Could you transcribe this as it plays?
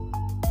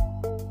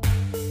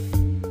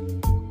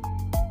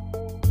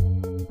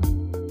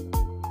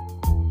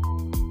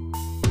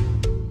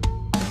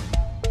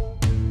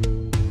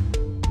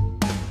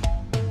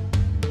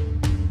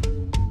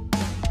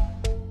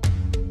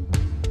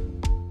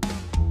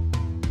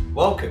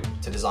Welcome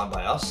to Design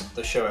by Us,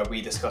 the show where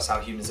we discuss how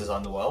humans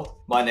design the world.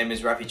 My name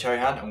is Ravi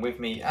Chohan, and with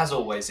me, as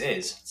always,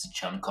 is It's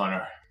John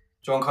Connor.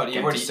 John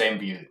Connor. To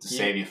save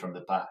you from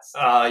the past.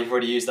 You've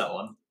already used that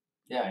one.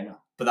 Yeah, I know.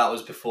 But that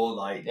was before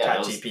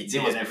ChatGPT.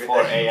 It was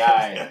before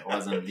AI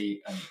was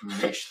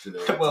unleashed to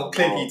the well, to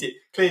the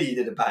clearly world.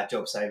 you did a bad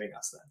job saving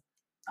us then.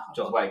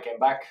 John. That's why I came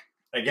back.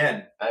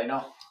 Again. I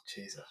know.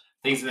 Jesus.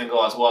 Things didn't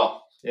go as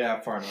well. Yeah,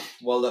 fair enough.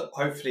 Well, look,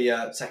 hopefully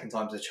second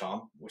time's a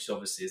charm, which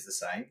obviously is the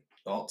saying.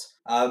 Not.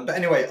 But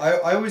anyway,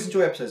 I always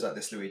enjoy episodes like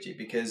this, Luigi,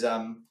 because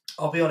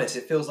I'll be honest,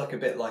 it feels like a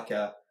bit like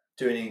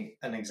doing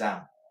an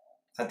exam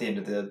at the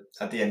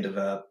end of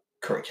a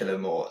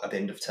curriculum or at the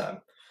end of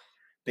term.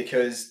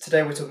 Because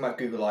today we're talking about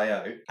Google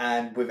I/O,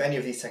 and with any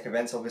of these tech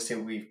events, obviously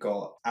we've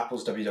got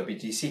Apple's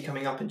WWDC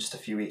coming up in just a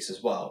few weeks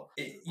as well.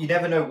 You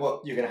never know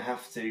what you're going to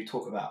have to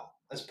talk about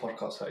as a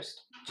podcast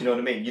host. Do you know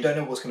what I mean? You don't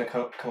know what's going to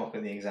come up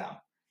in the exam.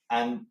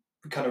 And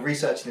kind of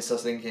researching this, I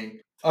was thinking,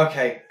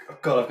 okay,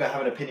 God, I've got to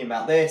have an opinion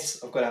about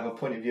this. I've got to have a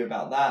point of view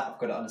about that. I've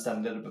got to understand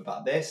a little bit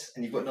about this.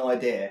 And you've got no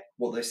idea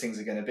what those things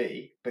are going to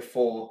be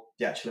before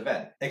the actual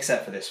event,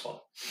 except for this one.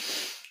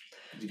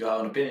 Did you have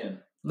an opinion?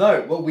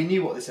 No, well, we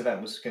knew what this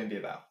event was going to be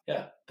about.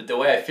 Yeah, but the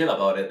way I feel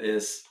about it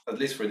is, at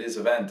least for this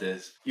event,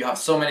 is you have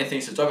so many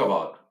things to talk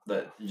about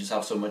that you just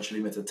have so much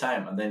limited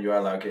time, and then you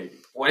are like, okay,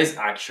 what is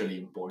actually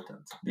important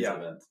in this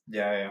event?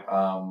 Yeah.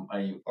 All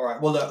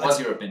right. Well, look, what's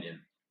your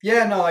opinion?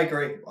 Yeah, no, I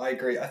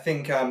agree. I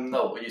think.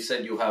 No, you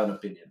said you have an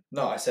opinion.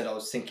 No, I said I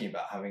was thinking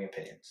about having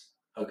opinions.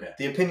 Okay.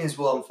 The opinions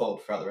will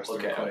unfold throughout the rest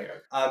of the recording.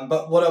 Okay.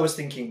 But what I was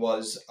thinking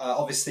was,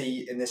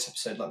 obviously, in this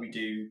episode, like we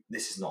do,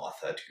 this is not our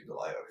third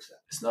Google I/O, is it?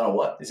 It's not a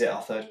what? Is it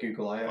our third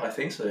Google I/O? I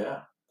think so,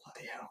 yeah.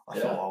 Bloody hell, I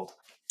feel old.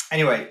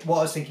 Anyway, what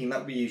I was thinking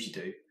that we usually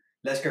do,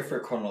 let's go through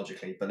it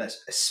chronologically, but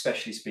let's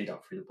especially speed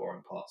up through the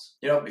boring parts.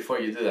 You know, before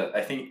you do that,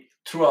 I think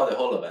throughout the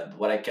whole event,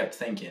 what I kept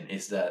thinking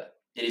is that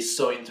it is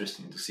so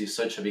interesting to see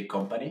such a big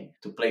company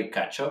to play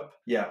catch up.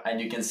 Yeah.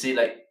 And you can see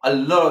like a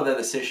lot of the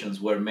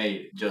decisions were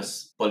made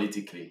just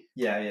politically.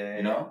 Yeah.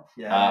 You know?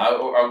 Yeah.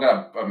 I'm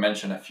going to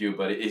mention a few,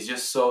 but it's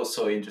just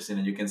so interesting.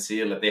 And you can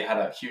see like they had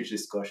a huge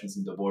discussions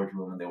in the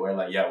boardroom and they were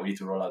like, yeah, we need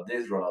to roll out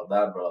this, roll out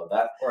that.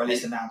 Or at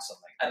least announce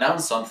something.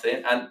 Announce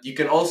something. And you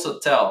can also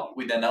tell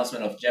with the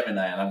announcement of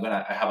Gemini, and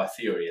I have a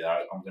theory that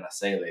I'm going to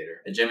say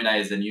later. Gemini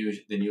is the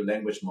new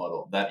language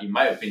model that, in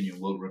my opinion,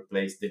 will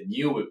replace the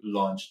new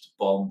launched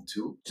PaLM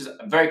 2, which is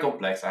very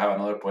complex. I have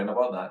another point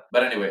about that.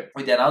 But anyway,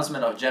 with the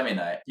announcement of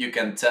Gemini, you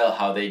can tell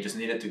how they just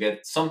needed to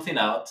get something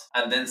out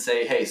and then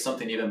say, hey,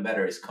 something even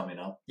better is coming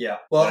up. Yeah.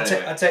 Well, I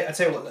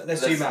tell you what,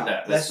 let's zoom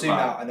out. Let's zoom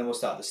out and then we'll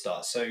start at the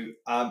start. So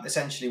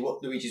essentially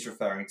what Luigi's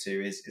referring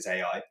to is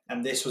AI.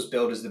 And this was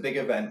billed as the big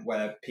event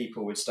where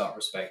people would start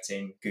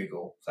respecting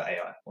Google for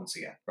AI once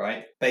again,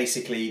 right?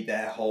 Basically,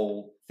 their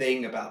whole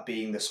thing about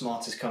being the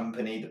smartest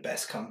company, the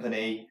best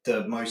company,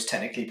 the most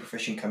technically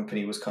proficient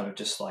company was kind of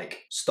just like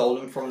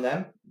stolen from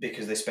them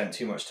because they spent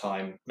too much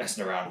time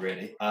messing around,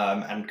 really.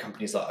 And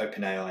companies like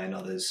OpenAI and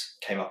others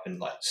came up and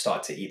like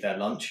started to eat their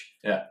lunch.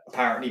 Yeah.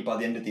 Apparently, by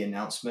the end of the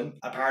announcement,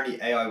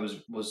 AI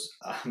was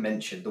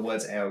mentioned. The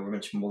words AI were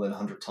mentioned more than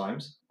 100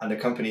 times, and the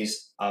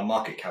company's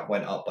market cap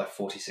went up by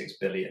 46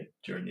 billion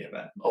during the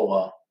event. Oh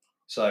wow.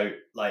 So,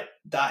 like,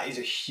 that is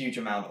a huge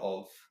amount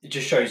of... It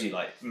just shows you,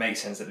 like,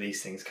 makes sense that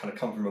these things kind of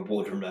come from a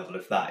boardroom level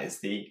if that is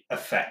the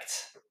effect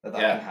that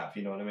can have,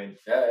 you know what I mean?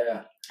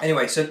 Yeah.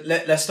 Anyway, so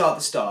let's start at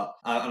the start,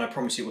 and I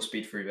promise you we'll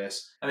speed through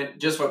this. I mean,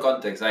 just for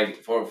context, like,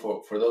 for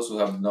those who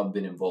have not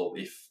been involved,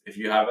 if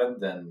you haven't,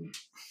 then,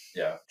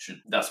 yeah,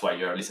 that's why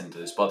you're listening to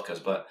this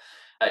podcast, but,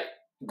 like,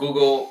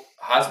 Google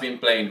has been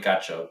playing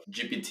catch up.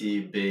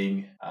 GPT,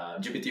 Bing,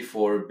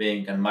 GPT-4,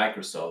 Bing, and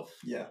Microsoft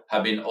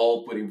have been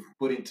all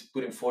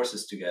putting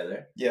forces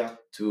together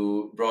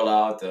to roll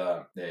out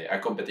a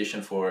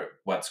competition for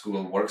what's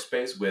Google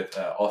Workspace with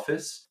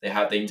Office. They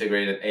have the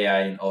integrated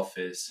AI in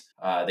Office.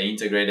 They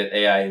integrated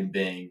AI in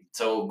Bing.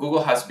 So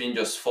Google has been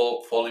just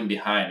falling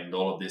behind in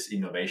all of these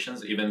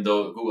innovations, even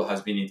though Google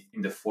has been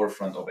in the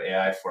forefront of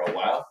AI for a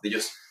while. They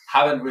just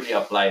haven't really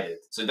applied it.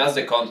 So that's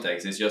the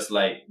context. It's just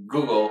like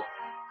Google...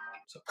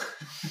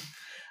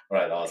 All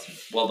right, awesome.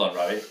 Well done,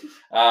 Ravi.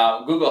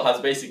 Google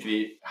has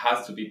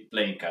to be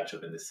playing catch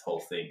up in this whole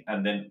thing.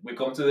 And then we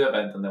come to the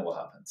event and then what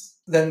happens?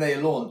 Then they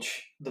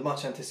launch the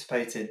much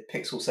anticipated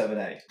Pixel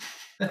 7a.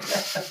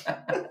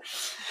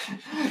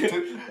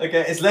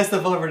 Okay, it's less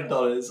than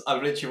 $500.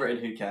 I've literally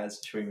written who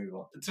cares. Should we move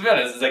on? To be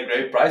honest, it's a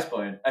great price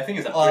point. I think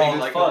it's a pretty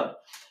good fun.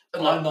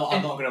 I'm not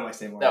going to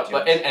waste any more. No,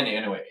 but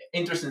anyway,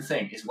 interesting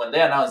thing is when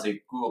they announced the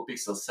Google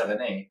Pixel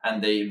 7a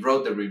and they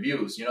wrote the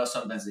reviews, you know,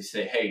 sometimes they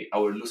say, hey,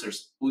 our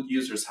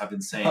users have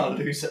been saying,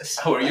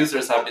 our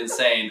users have been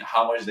saying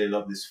how much they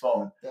love this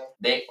phone. Yeah.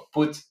 They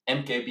put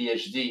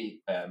MKBHD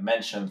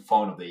mentioned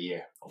phone of the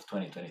year. of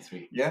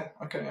 2023. Yeah.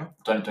 Okay. Yeah.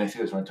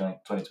 2023 or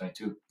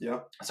 2022. Yeah.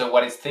 So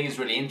what I think is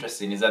really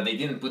interesting is that they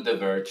didn't put The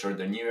Verge or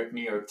the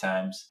New York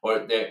Times, or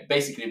the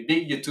basically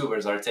big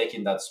YouTubers are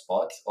taking that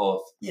spot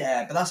of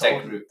Yeah, but that's tech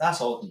old. group.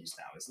 That's old news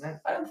now, isn't it?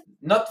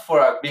 Not for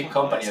a big Can't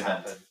company always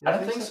event. happen. I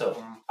don't think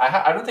so.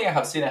 I don't think I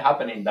have seen it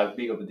happening that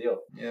big of a deal.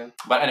 Yeah.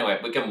 But anyway,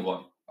 we can move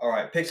on. All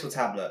right, Pixel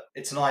tablet.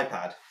 It's an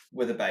iPad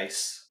with a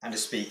base and a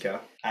speaker,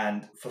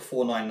 and for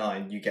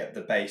 $499 you get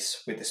the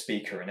base with the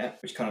speaker in it,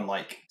 which it's kind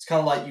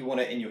of like you want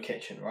it in your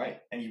kitchen, right?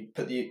 And you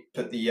put the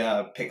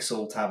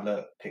Pixel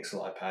tablet,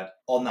 Pixel iPad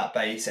on that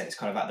base, and it's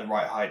kind of at the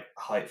right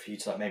height for you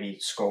to like maybe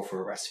scroll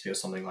through a recipe or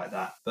something like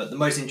that. But the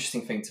most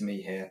interesting thing to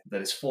me here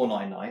that it's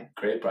 $499.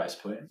 Great price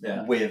point.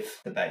 Yeah.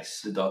 With the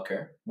base, the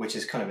Docker, which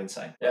is kind of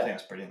insane. Yeah. I think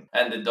that's brilliant.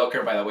 And the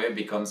Docker, by the way,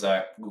 becomes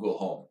a Google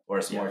Home or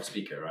a smart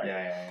speaker, right?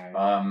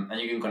 Yeah.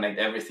 And you can connect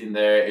everything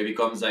there. It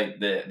becomes like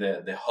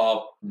the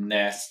hub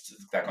nest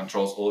that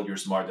controls all your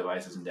smart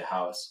devices in the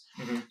house.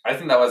 Mm-hmm.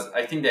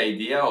 I think the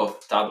idea of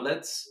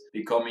tablets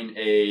becoming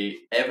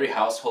every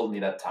household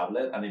need a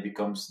tablet, and it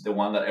becomes the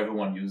one that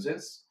everyone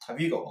uses. Have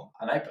you got one?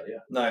 An iPad, yeah.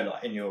 No,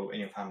 like in your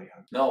family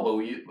home. No,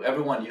 but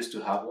everyone used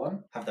to have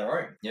one. Have their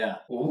own. Yeah.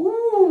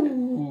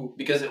 Ooh.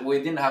 Because we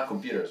didn't have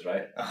computers,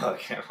 right?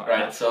 Okay.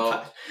 Right.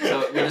 So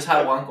we just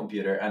had one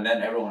computer, and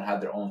then everyone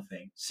had their own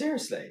thing.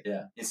 Seriously?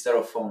 Yeah. Instead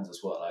of phones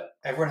as well.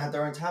 Everyone had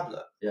their own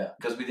tablet. Yeah,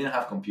 because we didn't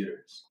have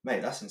computers.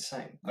 Mate, that's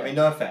insane. Yeah. I mean,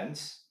 no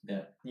offense.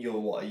 Yeah. You're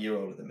what, a year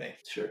older than me?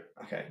 Sure.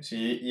 Okay, so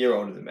you're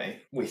older than me,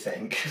 we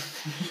think.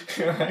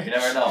 Right? You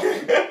never know.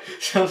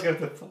 Sounds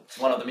good. It's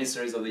one of the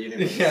mysteries of the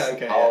universe. Yeah,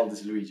 okay. How old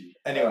is Luigi?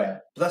 Anyway,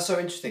 but that's so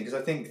interesting because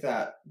I think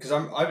that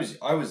I was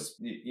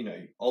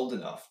old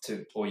enough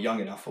or young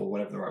enough or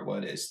whatever the right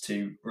word is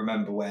to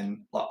remember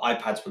when like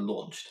iPads were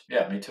launched.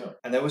 Yeah, me too.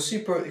 And they were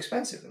super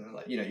expensive, and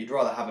like you'd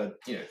rather have a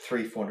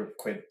 300-400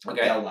 quid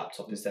Dell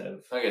laptop instead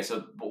of. Okay,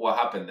 so what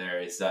happened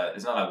there is that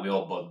it's not like we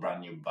all bought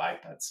brand new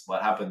iPads.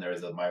 What happened there is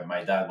that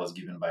my dad was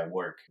given by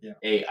work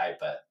a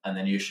iPad, and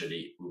then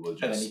usually we will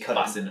just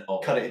pass it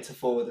over. Cut it into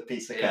four with a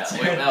pizza cutter.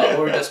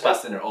 We're just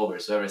passing it over.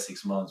 So every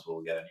 6 months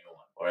we'll get a new one.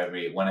 Or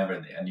whenever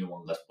a new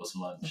one was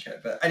launched. Okay,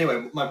 but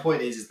anyway, my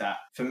point is that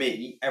for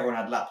me, everyone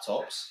had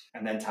laptops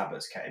and then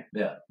tablets came.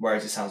 Yeah.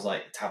 Whereas it sounds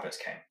like tablets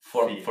came.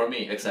 For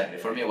me, exactly.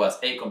 For me, it was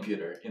a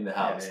computer in the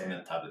house and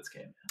then tablets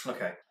came.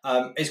 Okay.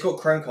 It's got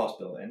Chromecast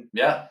built in.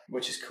 Yeah.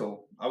 Which is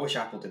cool. I wish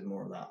Apple did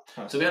more of that.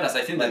 To be honest,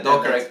 I think the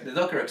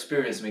Docker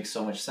experience makes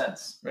so much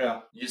sense.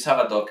 Yeah. You just have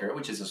a Docker,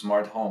 which is a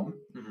smart home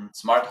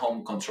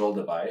control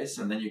device,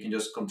 and then you can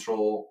just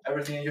control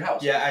everything in your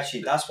house. Yeah,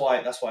 actually, that's why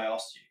I asked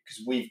you,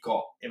 because we've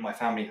got in my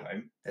family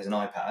home, there's an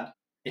iPad.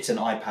 It's an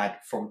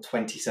iPad from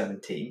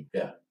 2017.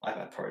 Yeah.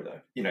 iPad Pro though.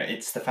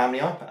 It's the family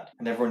iPad,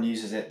 and everyone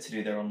uses it to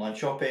do their online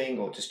shopping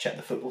or just check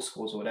the football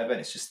scores or whatever, and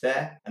it's just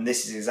there. And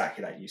this is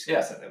exactly that use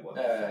case that they're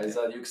working. It's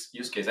that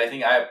use case. I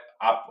think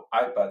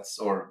iPads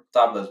or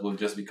tablets will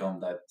just become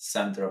that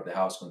center of the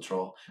house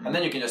control, and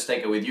then you can just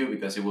take it with you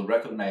because it will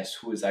recognize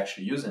who is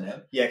actually using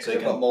it. Yeah, because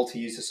they've got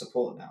multi-user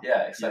support now.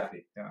 Yeah,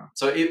 exactly. Yeah.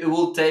 So it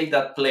will take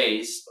that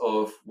place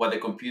of what the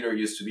computer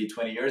used to be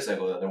 20 years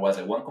ago. That there was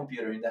one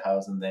computer in the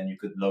house, and then you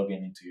could log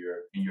in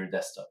your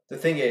desktop. The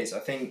thing is, I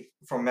think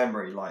from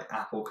memory, like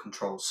Apple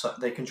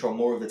they control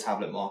more of the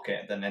tablet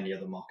market than any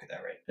other market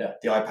they're in. Yeah.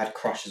 The iPad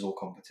crushes all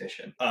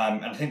competition.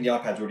 And I think the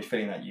iPad's already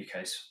filling that use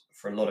case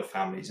for a lot of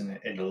families in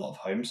a lot of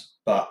homes.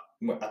 But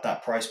at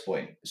that price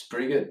point, it's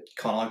pretty good.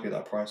 Can't argue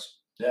that price.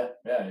 Yeah,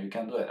 you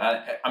can do it.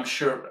 I'm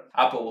sure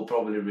Apple will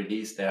probably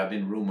release. There have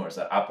been rumors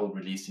that Apple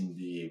releasing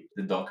the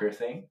Docker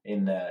thing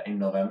in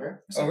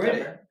November. September. Oh,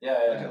 really?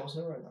 Yeah. I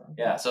also read that.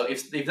 Yeah, so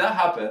if that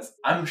happens,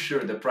 I'm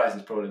sure the price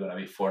is probably going to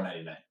be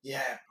 $499.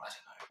 Yeah, I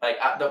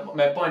don't know. Like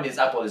my point is,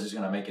 Apple is just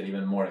going to make it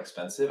even more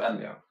expensive,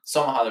 and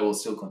somehow they will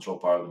still control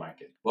part of the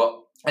market.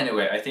 Well,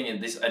 anyway, I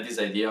think this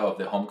idea of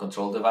the home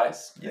control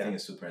device, I think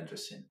is super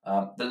interesting.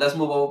 But let's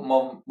move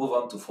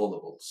on to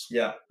foldables.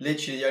 Yeah,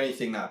 literally the only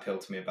thing that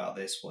appealed to me about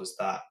this was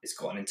that it's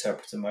got an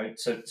interpreter mode.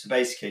 So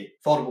basically,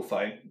 foldable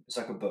phone, it's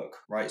like a book,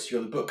 right? So you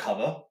got the book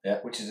cover,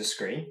 which is a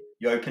screen.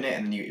 You open it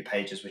and then you get your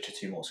pages, which are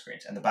 2 more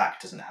screens, and the back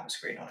doesn't have a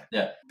screen on it.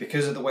 Yeah.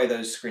 Because of the way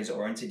those screens are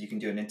oriented, you can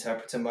do an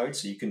interpreter mode.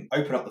 So you can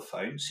open up the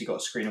phone, so you got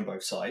a screen on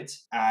both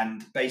sides.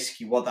 And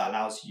basically what that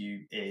allows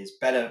you is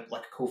better,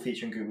 like a cool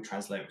feature in Google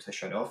Translate, which they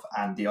showed off,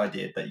 and the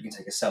idea that you can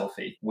take a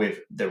selfie with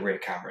the rear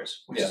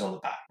cameras, which is on the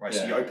back, right?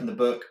 So you open the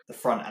book, the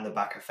front and the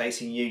back are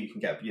facing you. You can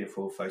get a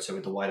beautiful photo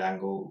with the wide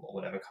angle or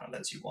whatever kind of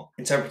lens you want.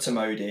 Interpreter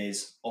mode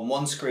is on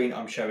one screen,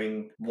 I'm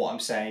showing what I'm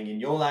saying in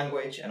your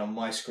language, and on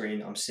my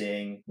screen, I'm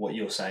seeing what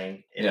you're saying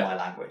in my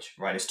language,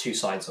 right? It's 2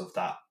 sides of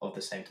the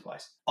same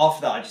device.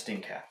 After that, I just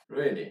didn't care.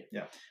 Really?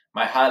 Yeah.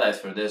 My highlights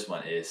for this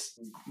one is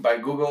by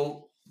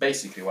Google.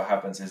 Basically, what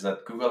happens is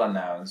that Google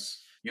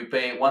announced you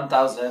pay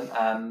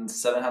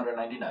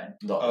 $1,799.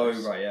 Oh,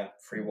 right, yeah.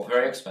 Free watch.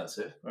 Very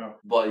expensive,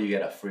 but you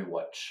get a free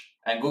watch.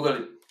 And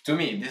Google To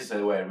me, this is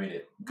the way I read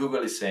it.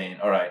 Google is saying,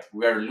 all right,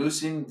 we are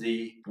losing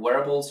the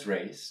wearables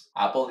race.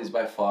 Apple is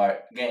by far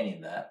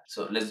gaining that.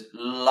 So let's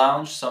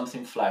launch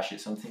something flashy,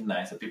 something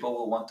nice that people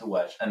will want to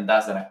watch. And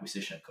that's an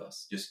acquisition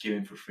cost. Just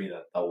giving for free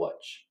that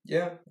watch.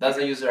 Yeah. That's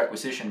a user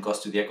acquisition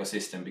cost to the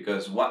ecosystem,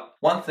 because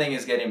one thing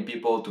is getting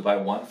people to buy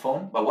one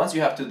phone, but once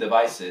you have two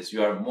devices,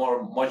 you are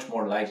much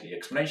more likely,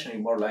 exponentially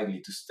more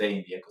likely to stay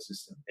in the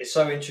ecosystem. It's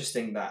so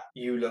interesting that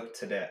you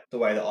looked at it the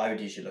way that I would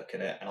usually look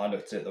at it, and I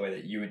looked at it the way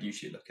that you would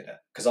usually look at it.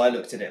 Because I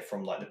looked at it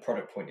from like the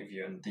product point of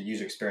view and the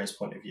user experience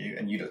point of view,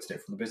 and you looked at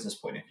it from the business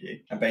point of view.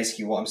 And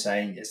basically what I'm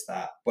saying is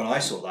that when I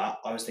saw that,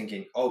 I was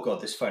thinking, oh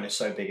God, this phone is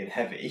so big and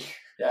heavy.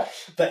 Yeah.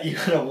 That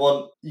you're gonna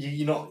want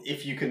you not,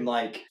 if you can,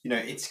 like, you know,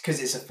 it's because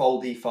it's a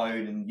foldy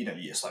phone, and you know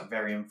you're just like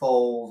very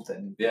involved,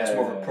 and it's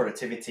more of a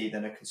productivity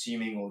than a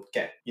consuming or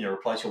get, you know,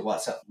 reply to your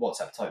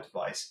WhatsApp type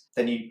device.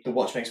 Then the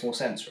watch makes more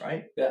sense,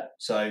 right? Yeah.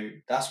 So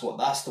that's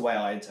the way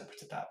I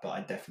interpreted that. But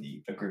I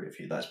definitely agree with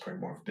you. That's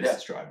probably more of a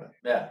business driver.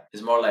 Yeah,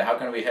 it's more like, how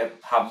can we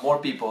have more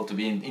people to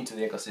be into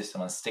the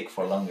ecosystem and stick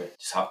for longer?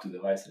 Just have two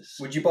devices.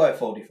 Would you buy a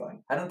foldy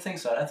phone? I don't think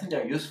so. I don't think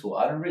they're useful.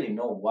 I don't really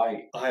know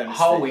why. Honestly,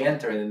 how we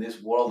entered in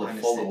this world of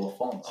foldable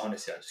phones.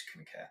 Honestly, I just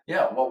couldn't care.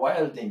 Yeah, well, why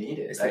do they need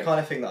it? It's like, the kind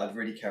of thing that I'd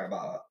really care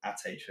about at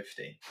age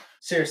 15.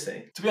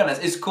 Seriously. To be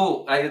honest, it's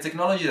cool. Like the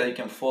technology that you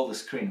can fold the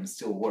screen and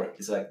still work.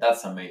 It's like,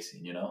 that's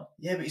amazing, you know?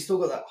 Yeah, but you still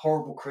got that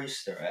horrible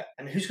crease through it.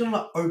 And who's gonna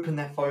like open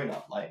their phone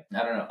up? Like,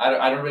 I don't know.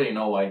 I don't really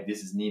know why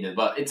this is needed,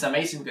 but it's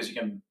amazing because you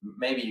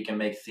can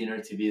make thinner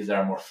TVs that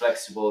are more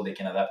flexible. They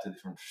can adapt to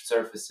different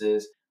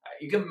surfaces.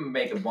 You can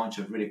make a bunch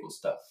of really cool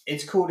stuff.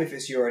 It's cool if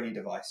it's your only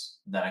device.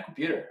 Than a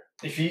computer.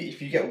 If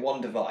you get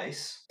one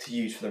device to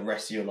use for the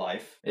rest of your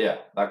life. Yeah,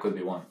 that could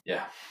be one.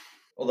 Yeah.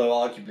 Although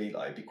arguably,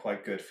 like, it'd be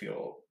quite good for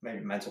your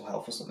maybe mental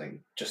health or something,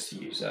 just to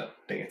use a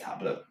bigger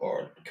tablet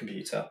or a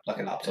computer, like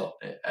a laptop.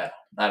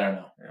 I don't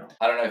know. Yeah.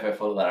 I don't know if I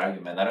follow that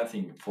argument. I don't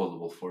think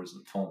foldable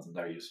phones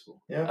are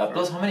useful. Yeah.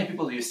 Plus, how many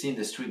people do you see in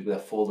the street with a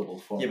foldable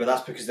phone? Yeah, but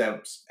that's because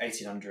they're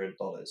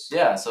 $1,800.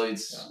 Yeah, so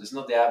it's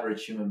not the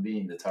average human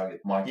being the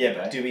target market. Yeah,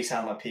 but right? do we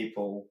sound like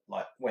people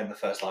like when the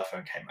first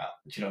iPhone came out?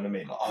 Do you know what I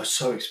mean? Like, oh, it's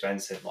so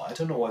expensive. Like, I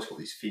don't know why it's got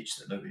these features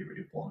that nobody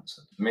really wants.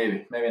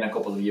 Maybe in a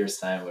couple of years'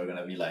 time we're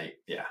gonna be like,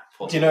 yeah.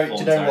 Do you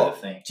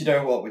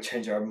know what would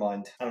change our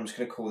mind? And I'm just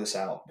gonna call this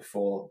out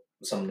before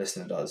some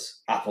listener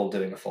does. Apple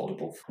doing a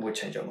foldable would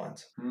change our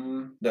minds.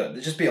 No,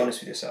 just be honest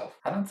with yourself.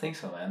 I don't think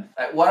so, man.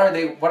 Like, what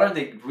are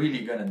they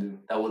really gonna do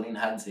that will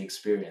enhance the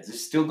experience?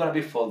 It's still gonna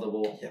be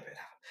foldable. Yeah, but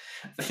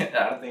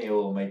I don't think it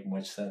will make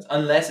much sense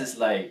unless it's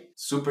like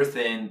super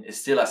thin. It's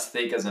still as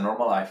thick as a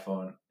normal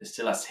iPhone. It's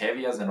still as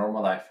heavy as a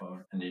normal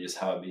iPhone, and you just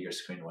have a bigger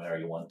screen whenever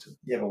you want to.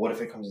 Yeah, but what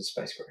if it comes in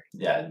space gray?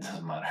 Yeah, it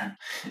doesn't matter.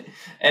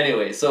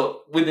 Anyway,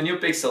 so with the new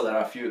Pixel, there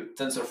are a few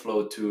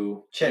TensorFlow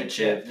 2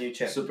 new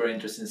chip, super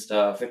interesting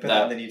stuff. They put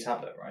that in the new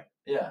tablet, right?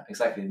 Yeah,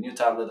 exactly. The new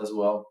tablet as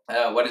well.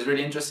 What is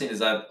really interesting is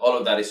that all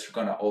of that is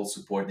gonna all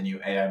support the new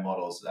AI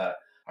models that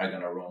are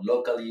going to run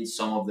locally,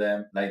 some of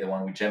them, like the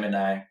one with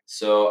Gemini.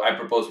 So I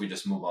propose we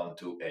just move on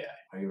to AI.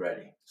 Are you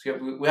ready? So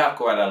we have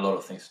quite a lot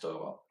of things to talk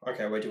about.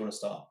 Okay, where do you want to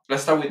start?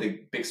 Let's start with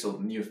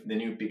the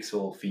new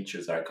Pixel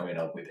features that are coming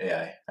up with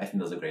AI. I think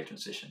that's a great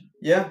transition.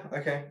 Yeah,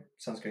 okay.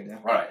 Sounds good, yeah.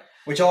 All right.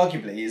 Which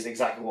arguably is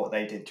exactly what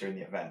they did during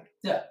the event.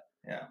 Yeah.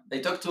 Yeah. They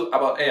talk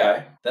about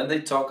AI, then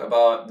they talk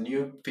about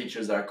new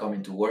features that are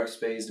coming to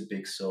Workspace, the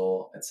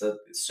Pixel, etc.,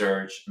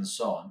 Search, and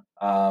so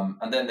on.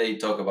 And then they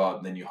talk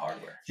about the new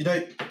hardware. You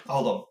know,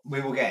 hold on,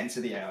 we will get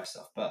into the AI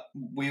stuff, but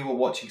we were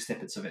watching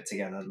snippets of it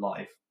together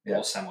live,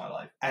 or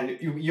semi-live, and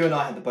you and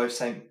I had both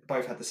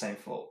had the same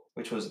thought,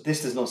 which was,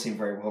 this does not seem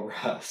very well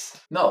rehearsed.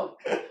 No.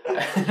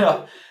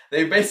 No,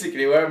 they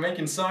basically were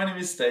making so many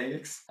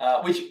mistakes,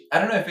 which I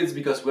don't know if it's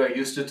because we're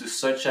used to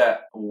such a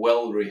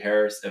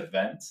well-rehearsed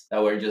event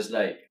that we're just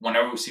like,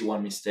 whenever we see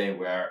one mistake,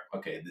 we're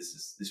okay,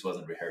 this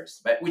wasn't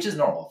rehearsed, but which is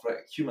normal. For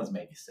humans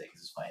make mistakes,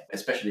 it's fine,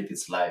 especially if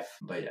it's live.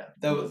 But yeah,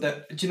 do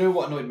you know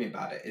what annoyed me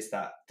about it is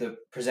that the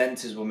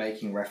presenters were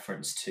making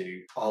reference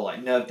to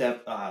I'm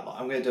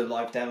going to do a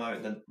live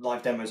demo. The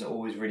live demos are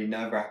always really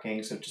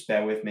nerve-wracking, so just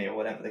bear with me, or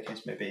whatever the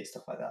case may be,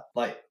 stuff like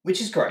that. Which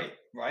is great.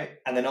 Right?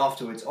 And then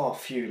afterwards,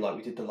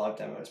 we did the live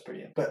demo, it's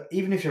brilliant. But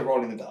even if you're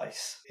rolling the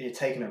dice, you're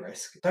taking a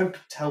risk, don't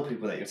tell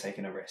people that you're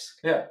taking a risk.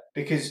 Yeah.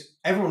 Because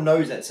everyone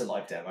knows that it's a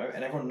live demo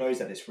and everyone knows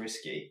that it's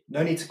risky.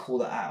 No need to call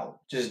that out.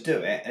 Just do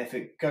it. And if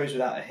it goes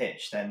without a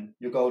hitch, then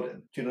you're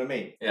golden. Do you know what I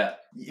mean? Yeah.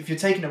 If you're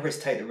taking a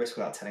risk, take the risk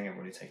without telling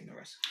everyone you're taking the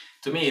risk.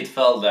 To me, it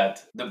felt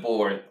that the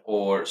board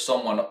or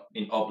someone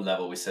in up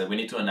level, we said we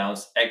need to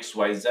announce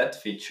XYZ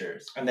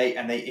features, and they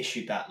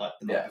issued that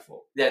the night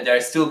before. Yeah, they're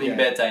still being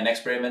beta in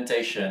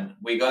experimentation,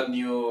 we got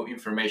new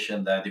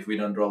information that if we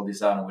don't roll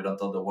this out and we don't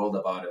tell the world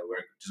about it,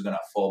 we're just gonna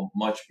fall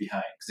much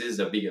behind because this is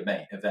a big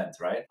event,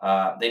 right?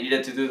 They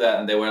needed to do that,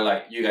 and they were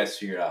like, "You guys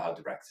figure out how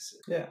to practice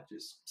it. Yeah,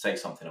 just say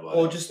something about it,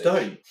 or just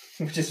don't."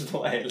 Which is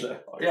what I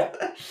look. Yeah,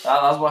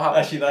 that's what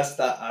happened. Actually, that's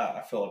that.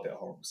 I feel a bit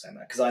horrible saying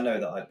that because I know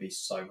that I'd be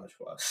so much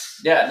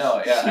worse. Yeah,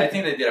 no, yeah, I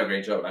think they did a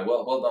great job. Like,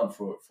 well done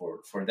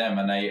for them,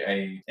 and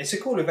I. It's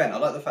a cool event. I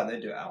like the fact they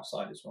do it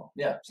outside as well.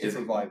 Yeah, it's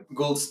a vibe.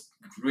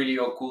 Really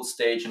a cool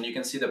stage, and you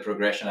can see the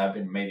progression. I've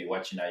been maybe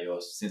watching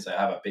iOS since I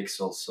have a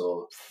Pixel,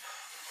 so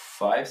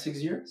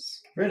 5-6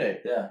 years. Really?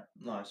 Yeah.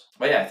 Nice.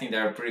 But yeah, I think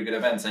they're pretty good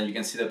events, and you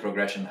can see the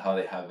progression, how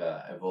they have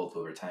evolved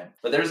over time.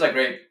 But there's a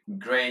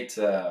great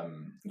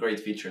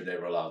feature they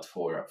roll out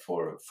for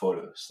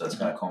photos that's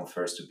gonna come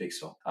first to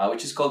Pixel,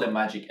 which is called the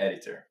Magic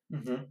Editor.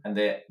 And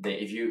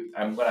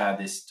I'm gonna add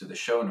this to the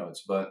show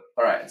notes. But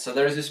all right, so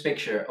there's this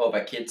picture of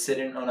a kid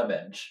sitting on a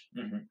bench,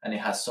 and it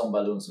has some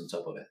balloons on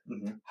top of it.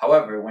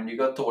 However, when you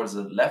go towards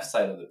the left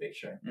side of the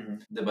picture,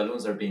 the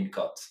balloons are being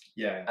cut.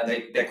 Yeah, and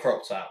they're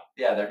cropped out.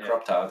 Yeah, they're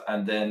cropped out,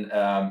 and then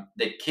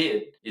the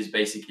kid is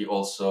basically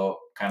also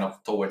kind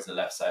of towards the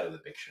left side of the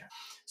picture.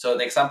 So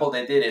the example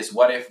they did is,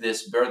 what if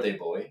this birthday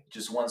boy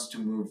just wants to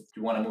move,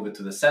 you want to move it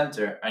to the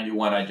center, and you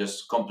want to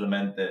just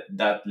complement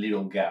that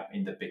little gap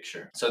in the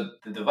picture. So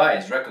the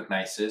device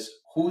recognizes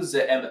who's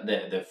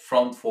the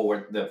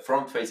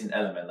front facing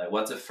element, like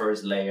what's the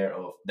first layer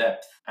of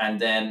depth, and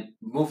then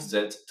moves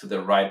it to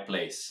the right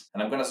place.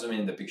 And I'm going to zoom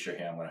in the picture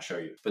here, I'm going to show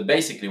you. But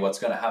basically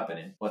what's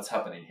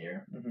happening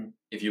here,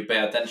 if you pay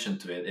attention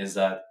to it, is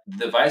that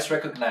the device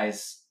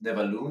recognizes the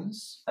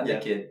balloons and the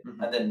kid,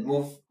 and then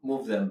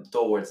move them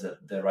towards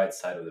the right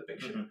side of the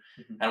picture.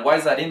 And why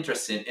is that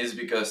interesting is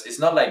because it's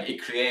not like it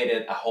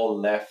created a whole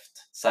left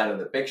side of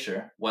the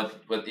picture. What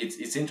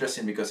it's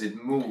interesting because it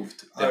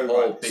moved the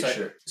whole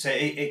picture. So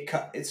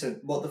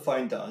what the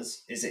phone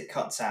does is it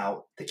cuts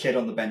out the kid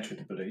on the bench with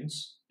the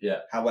balloons.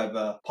 Yeah.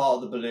 However, part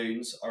of the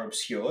balloons are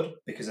obscured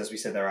because, as we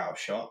said, they're out of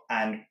shot.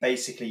 And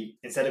basically,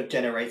 instead of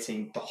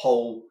generating the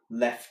whole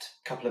left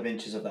couple of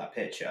inches of that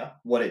picture,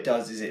 what it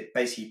does is it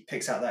basically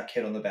picks out that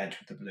kid on the bench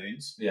with the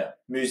balloons,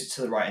 moves it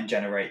to the right, and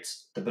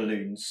generates the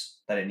balloons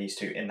that it needs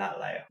to in that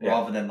layer,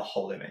 rather than the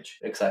whole image.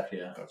 Exactly,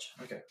 yeah. Gotcha.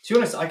 Okay. To be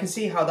honest, I can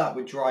see how that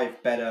would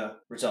drive better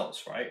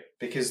results, right?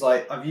 Because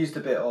I've used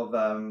a bit of,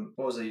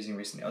 what was I using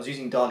recently? I was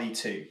using DALL-E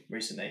 2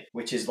 recently,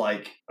 which is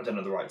I don't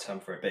know the right term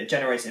for it, but it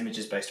generates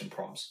images based on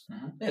prompts.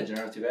 Yeah,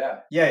 generative AI.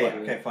 Yeah,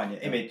 okay, fine. Yeah.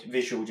 Image,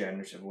 visual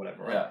generative or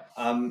whatever, right?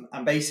 Yeah.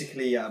 And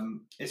basically,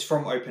 it's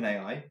from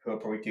OpenAI, who are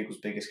probably Google's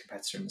biggest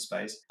competitor in the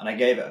space. And I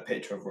gave it a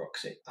picture of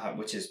Roxy,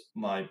 which is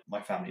my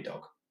family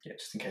dog. Yeah,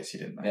 just in case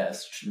you didn't know. Yeah,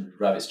 it's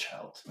Ravi's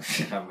child.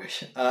 I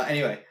wish.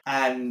 Anyway,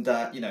 and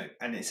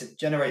and it said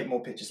generate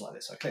more pictures like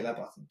this. So I click that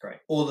button. Great.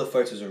 All the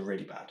photos are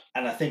really bad,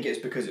 and I think it's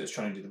because it was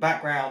trying to do the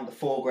background, the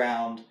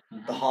foreground,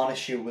 the harness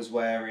she was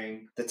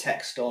wearing, the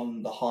text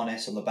on the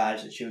harness, on the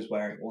badge that she was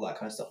wearing, all that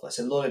kind of stuff. It's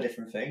a lot of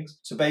different things.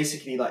 So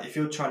basically, if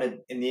you're trying to,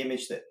 in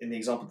the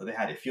example that they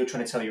had, if you're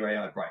trying to tell your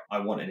AI, right, I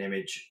want an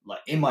image,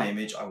 in my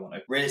image, I want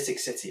a realistic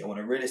city, I want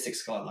a realistic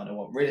skyline, I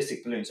want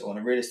realistic balloons, I want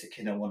a realistic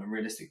kid, I want a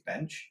realistic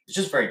bench. It's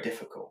just very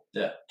difficult.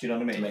 Yeah. Do you know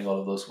what I mean? To make all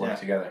of those work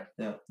together.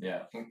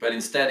 Yeah. But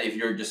instead, if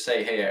you're just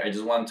say, hey, I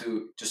just want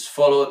to just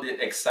follow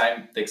the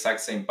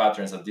exact same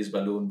patterns that this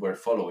balloon were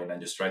following, and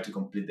just try to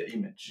complete the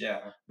image. Yeah.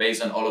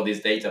 Based on all of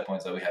these data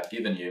points that we have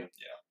given you.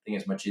 Yeah. I think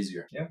it's much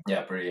easier.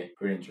 Yeah, pretty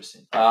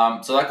interesting.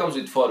 So that comes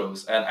with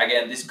photos, and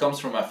again, this comes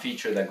from a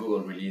feature that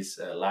Google released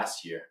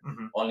last year,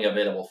 only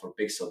available for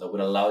Pixel, that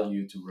would allow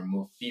you to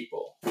remove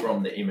people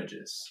from the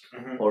images,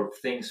 or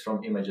things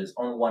from images,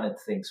 unwanted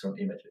things from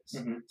images.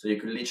 So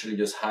you could literally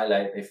just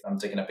highlight, if I'm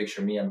taking a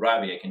picture of me and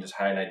Ravi, I can just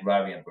highlight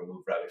Ravi and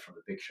remove Ravi from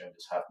the picture and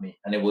just have me,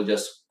 and it will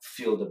just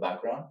fill the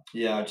background.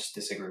 Yeah, I just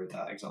disagree with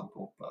that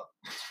example, but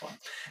it's fine.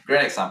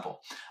 Great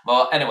example.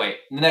 Well, anyway,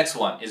 the next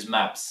one is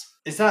maps.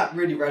 Is that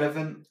really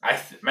relevant?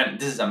 Man,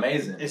 this is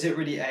amazing. Is it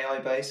really AI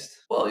based?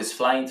 Well, it's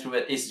flying through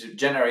it. It's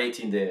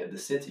generating the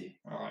city.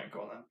 All right,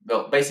 go on then.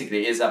 Well,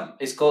 basically,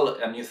 it's called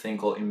a new thing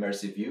called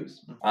immersive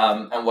views.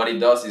 And what it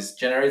does is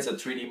generates a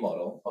 3D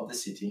model of the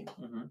city.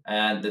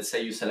 And let's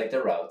say you select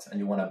a route and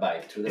you want to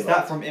bike through the route. Is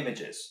that from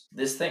images?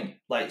 This thing.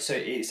 So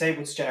it's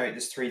able to generate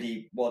this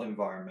 3D world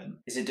environment.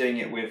 Is it doing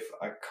it with,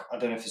 I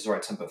don't know if it's the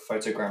right term, but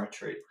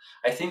photogrammetry?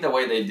 I think the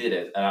way they did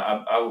it,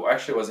 I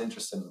actually was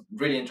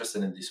really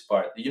interested in this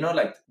part. You know,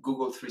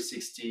 Google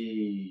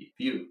 360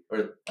 view,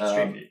 or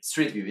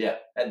Street View, yeah.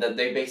 And that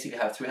they basically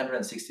have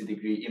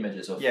 360-degree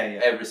images of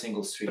every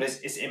single street. But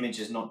it's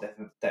images, not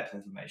depth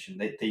information.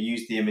 They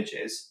use the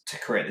images to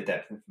create the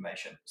depth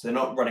information. So they're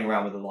not running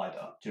around with a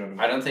LiDAR. Do you know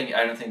what I mean?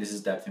 I don't think this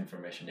is depth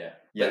information, yeah.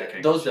 Yeah,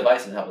 okay. Those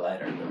devices have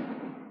LiDAR, though.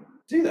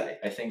 Do they?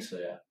 I think so,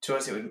 yeah. To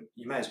us, you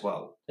may as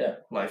well. Yeah.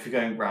 If you're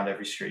going around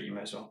every street, you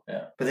may as well.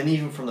 Yeah. But then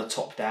even from the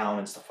top down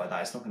and stuff like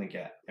that, it's not going to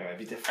get, it'd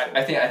be difficult.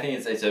 I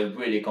think it's a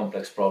really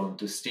complex problem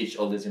to stitch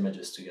all these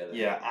images together.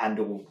 Yeah, and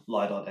all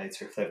LiDAR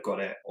data if they've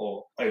got it,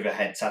 or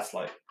overhead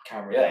satellite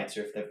camera Yeah.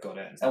 data if they've got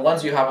it. And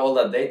once you have all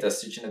that data,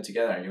 stitching it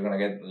together, you're going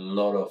to get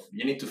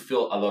you need to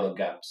fill a lot of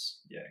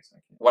gaps. Yeah,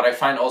 exactly. What I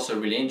find also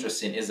really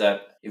interesting is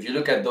that if you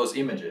look at those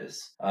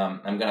images,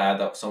 I'm going to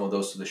add up some of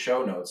those to the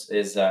show notes,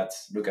 is that,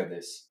 look at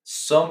this.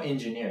 Some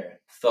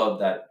engineer thought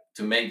that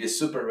to make this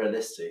super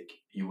realistic,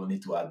 you will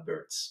need to add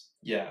birds.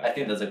 Yeah, I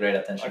think that's a great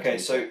attention. Okay,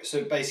 so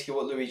basically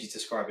what Luigi's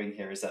describing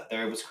here is that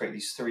they're able to create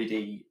these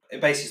 3D.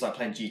 It basically is like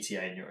playing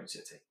GTA in your own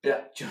city.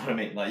 Yeah. Do you know what I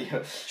mean?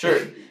 Like, sure.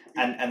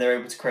 And they're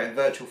able to create a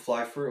virtual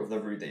fly through of the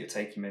route that you're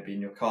taking, maybe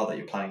in your car that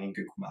you're planning in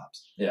Google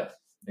Maps. Yeah.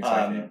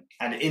 Exactly.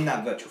 And in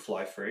that virtual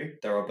fly through,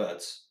 there are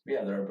birds.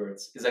 Yeah, there are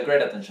birds. It's a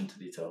great attention to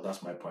detail.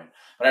 That's my point.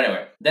 But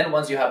anyway, then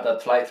once you have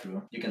that fly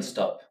through, you can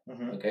stop.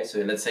 Okay, so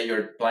let's say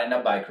you're planning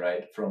a bike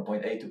ride from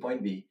point A to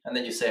point B, and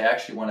then you say, I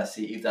actually want to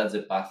see if that's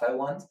the path I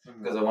want,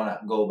 because I want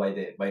to go by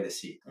the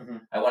sea.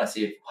 I want to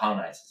see how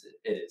nice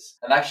it is.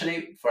 And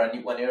actually,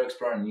 when you're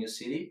exploring a new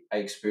city, I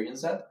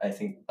experienced that. I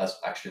think that's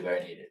actually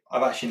very needed.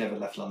 I've actually never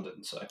left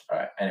London, so. All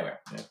right. Anyway,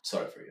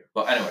 sorry for you.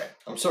 But anyway,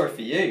 I'm sorry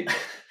for you.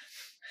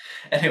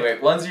 Anyway,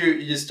 once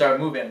you start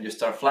moving and you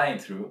start flying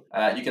through,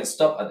 you can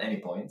stop at any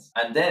point,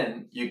 and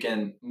then you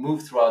can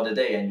move throughout the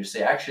day, and you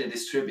say, actually,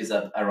 this trip is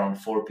at around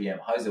 4 p.m.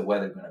 How is the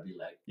weather going to be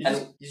like? You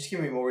just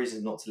give me more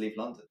reasons not to leave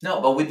London. No,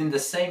 but within the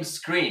same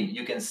screen,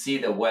 you can see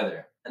the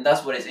weather. And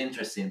that's what is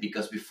interesting,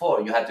 because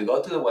before you had to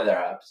go to the weather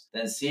apps,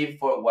 then see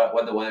for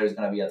what the weather is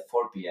going to be at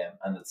 4 p.m.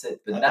 and that's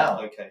it. But at now,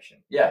 that location.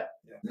 Yeah.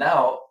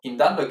 Now in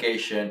that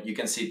location, you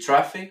can see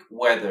traffic,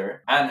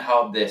 weather, and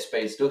how the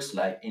space looks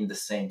like in the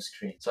same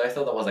screen. So I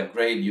thought that was a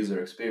great user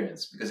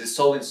experience, because it's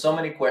solving so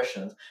many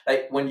questions.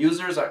 Like when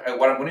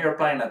when you're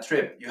planning a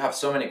trip, you have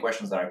so many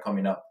questions that are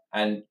coming up.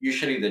 And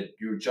usually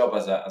your job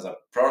as a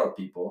product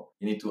people,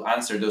 you need to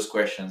answer those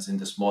questions in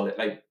the small,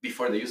 like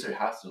before the user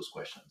has those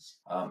questions.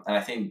 And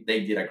I think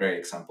they did a great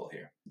example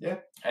here. Yeah.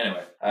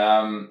 Anyway,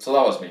 so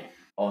that was me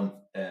on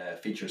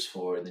features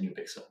for the new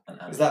Pixel.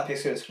 Is that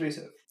Pixel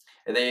exclusive?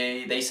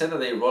 They said that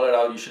they roll it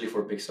out usually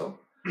for Pixel,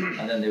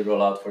 and then they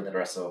roll out for the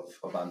rest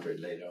of Android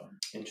later on.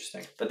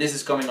 Interesting. But this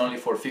is coming only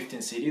for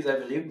 15 cities, I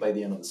believe, by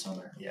the end of the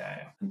summer.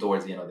 Yeah. And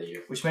towards the end of the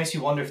year. Which makes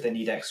you wonder if they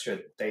need extra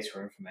data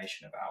or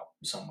information about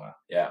somewhere.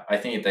 Yeah, I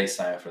think it takes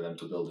time for them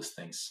to build these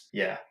things.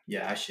 Yeah,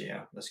 actually,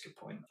 that's a good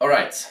point. All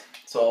right,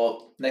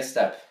 so next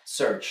step,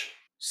 search.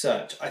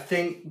 I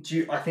think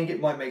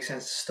it might make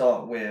sense to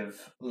start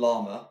with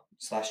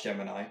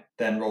Llama/Gemini,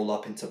 then roll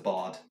up into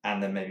Bard,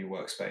 and then maybe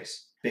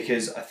Workspace.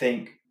 Because I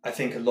think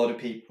a lot of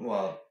people,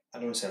 well, I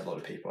don't want to say a lot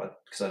of people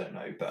because I don't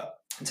know, but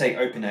take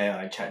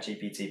OpenAI,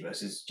 ChatGPT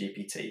versus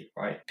GPT,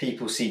 right?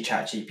 People see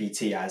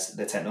ChatGPT as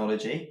the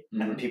technology,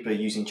 and people are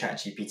using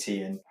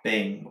ChatGPT in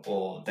Bing,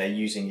 or they're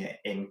using it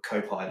in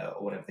Copilot,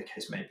 or whatever the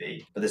case may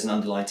be. But there's an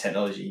underlying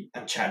technology,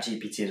 and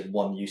ChatGPT is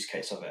one use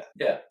case of it.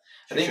 Yeah.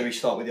 Should we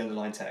start with the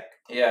underlying tech?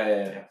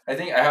 Yeah. I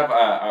think I have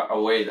a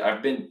way.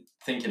 I've been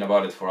thinking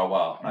about it for a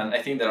while, and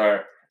I think there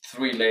are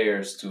 3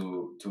 layers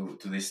to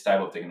this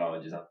type of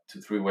technologies,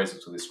 to 3 ways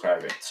to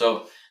describe it.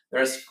 So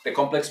there's the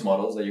complex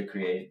models that you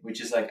create,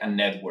 which is like a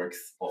network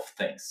of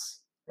things,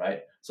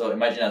 right? So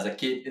imagine as a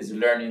kid is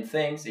learning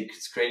things,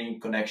 it's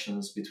creating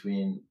connections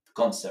between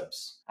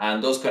concepts.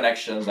 And those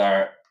connections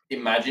are,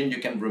 imagine you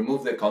can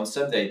remove the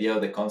concept, the idea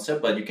of the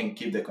concept, but you can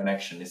keep the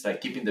connection. It's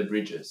like keeping the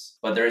bridges,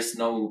 but there is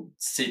no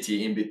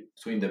city in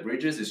between the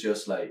bridges. It's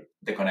just like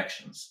the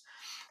connections.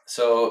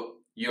 So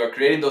you are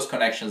creating those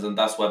connections, and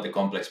that's what the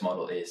complex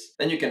model is.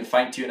 Then you can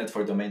fine-tune it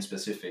for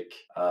domain-specific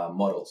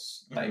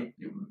models, like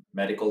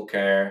medical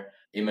care,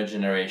 image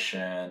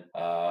generation.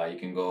 You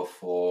can go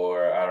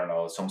for, I don't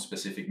know, some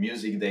specific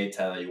music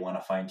data that you want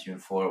to fine-tune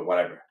for,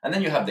 whatever. And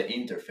then you have the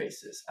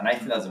interfaces. And I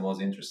think that's the most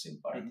interesting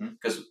part,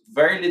 because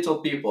very little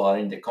people are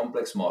in the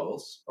complex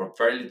models, or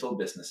very little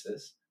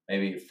businesses,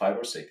 maybe 5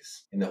 or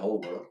 6 in the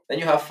whole world. Then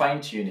you have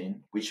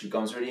fine-tuning, which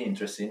becomes really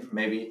interesting.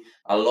 Maybe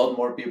a lot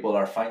more people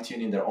are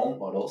fine-tuning their own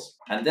models.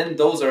 And then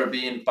those are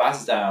being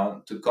passed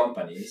down to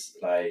companies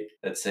like,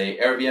 let's say,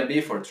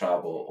 Airbnb for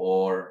travel,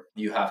 or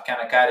you have Khan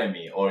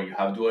Academy, or you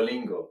have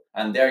Duolingo.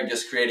 And they're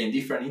just creating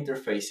different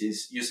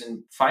interfaces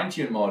using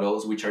fine-tuned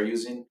models, which are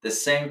using the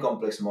same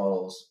complex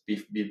models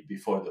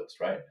before those,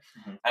 right?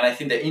 And I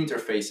think the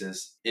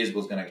interfaces is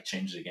what's going to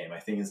change the game. I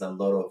think it's a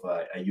lot of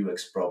a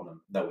UX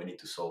problem that we need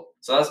to solve.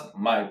 So that's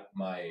my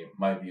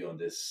view on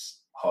this,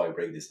 how I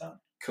break this down.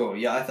 Cool.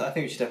 Yeah, I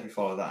think we should definitely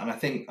follow that. And I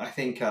think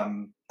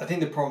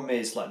the problem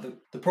is like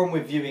the problem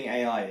with viewing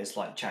AI is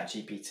like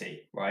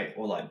ChatGPT, right?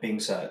 Or like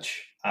Bing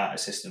search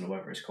assistant, or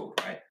whatever it's called,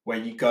 right? Where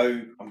you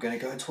go, I'm going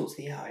to go and talk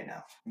to the AI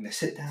now. I'm going to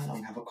sit down, I'm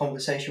going to have a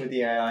conversation with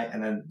the AI,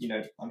 and then,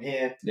 I'm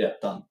here,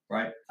 done,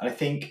 right? And I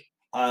think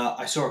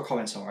I saw a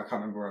comment somewhere, I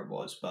can't remember where it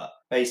was, but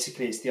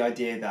basically it's the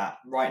idea that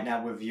right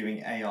now we're viewing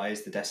AI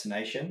as the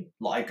destination.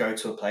 Like I go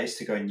to a place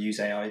to go and use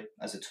AI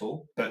as a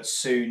tool, but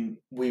soon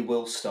we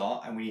will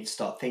start, and we need to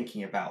start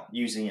thinking about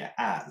using it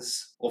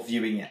as, or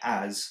viewing it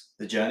as,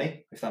 the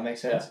journey, if that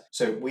makes sense.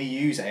 So we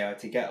use AI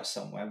to get us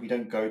somewhere. We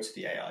don't go to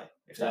the AI,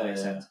 if that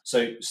makes sense.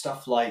 So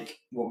stuff like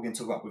what we're going to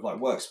talk about with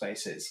like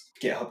workspaces,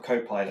 GitHub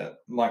Copilot,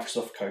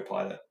 Microsoft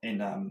Copilot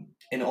in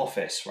in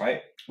Office,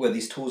 right, where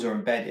these tools are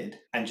embedded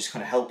and just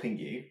kind of helping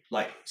you.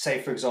 Like,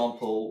 say for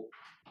example,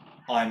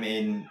 I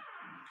mean,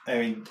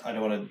 I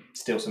don't want to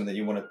steal something that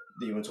you want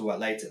to talk about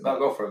later. No,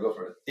 go for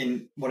it.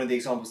 In one of the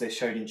examples they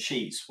showed in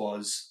Sheets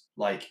was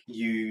like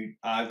you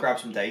grab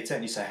some data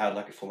and you say, "How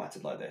like it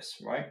formatted like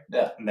this," right?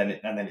 Yeah. And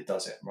then it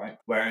does it, right?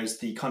 Whereas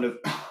the kind of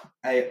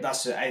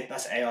that's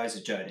AI as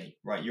a journey,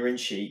 right? You're in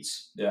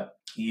Sheets. Yeah.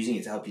 You're using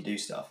it to help you do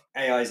stuff.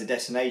 AI as a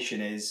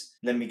destination is,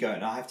 let me go,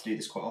 and I have to do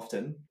this quite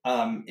often,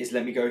 is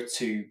let me go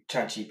to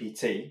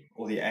ChatGPT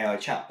or the AI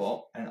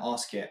chatbot and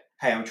ask it,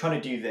 hey, I'm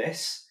trying to do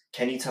this.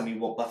 Can you tell me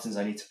what buttons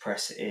I need to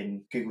press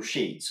in Google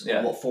Sheets,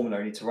 or what formula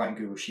I need to write in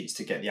Google Sheets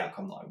to get the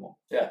outcome that I want?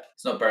 Yeah,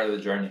 it's not part of the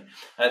journey.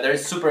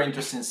 There's super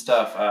interesting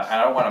stuff.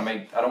 I don't want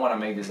to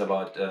make this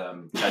about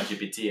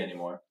ChatGPT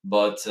anymore,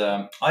 but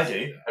I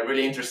do. A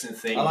really interesting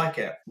thing. I like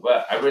it.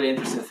 Well, a really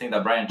interesting thing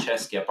that Brian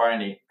Chesky,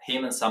 apparently,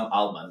 him and Sam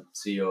Altman,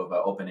 CEO of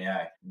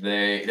OpenAI,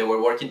 they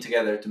were working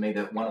together to make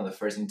one of the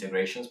first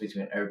integrations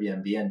between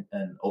Airbnb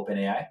and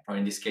OpenAI, or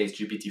in this case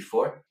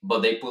GPT-4.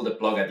 But they pulled the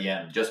plug at the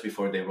end, just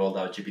before they rolled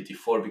out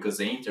GPT-4, because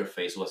the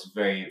interface was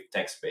very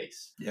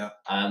text-based. Yeah.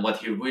 And what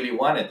he really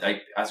wanted,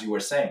 like as you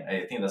were saying,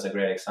 I think that's a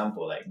great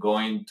example, like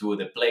going to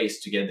the place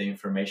to get the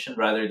information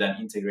rather than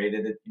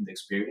integrated it in the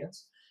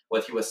experience.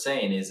 What he was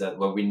saying is that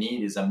what we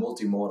need is a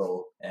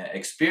multimodal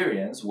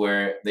experience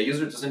where the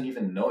user doesn't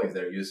even know if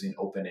they're using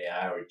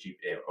OpenAI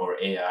or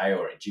AI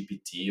or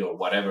GPT or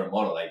whatever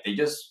model. Like they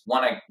just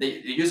want to,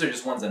 the user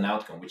just wants an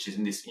outcome, which is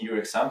in your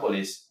example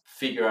is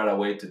figure out a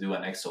way to do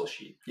an Excel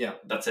sheet. Yeah.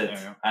 That's it.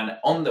 Yeah. And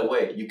on the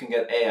way, you can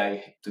get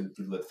AI to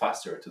do it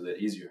faster, to do it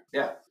easier.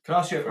 Yeah. Can I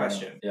ask you a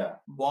question? Yeah.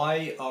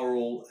 Why are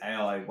all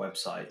AI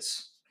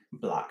websites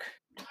black?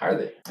 Are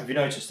they? Have you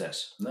noticed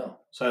this? No.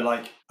 So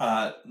like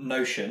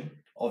Notion,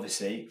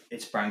 obviously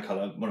its brand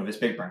color, one of its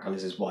big brand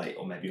colors is white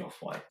or maybe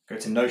off-white. Go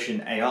to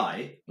Notion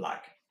AI,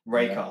 black.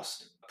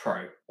 Raycast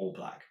Pro, all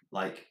black.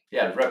 Like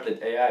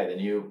Replit AI,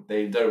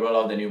 they roll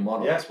out the new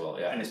model as well.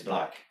 Yeah, and it's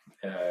black.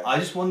 Yeah. I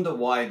just wonder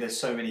why there's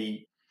so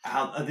many.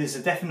 There's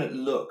a definite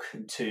look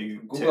to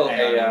Google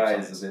AI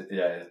is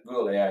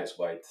Google AI is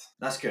white.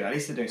 That's good. At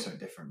least they're doing something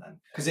different then,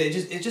 because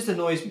it just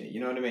annoys me. You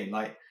know what I mean?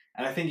 Like,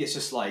 and I think it's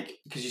just like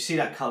because you see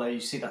that color,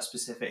 you see that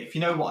specific. If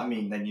you know what I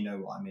mean, then you know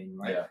what I mean,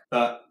 right? Yeah.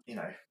 But you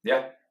know.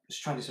 Yeah.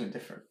 Just try and do something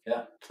different.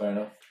 Yeah, fair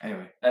enough.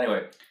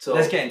 Anyway, so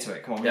let's get into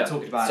it. Come on, we're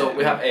talking about it. So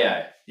we have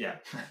AI. Yeah.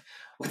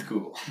 With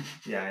Google.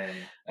 Yeah.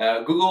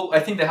 Google,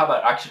 I think they have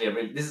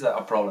this is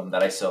a problem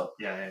that I saw.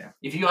 Yeah.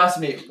 If you ask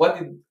me what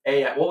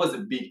was the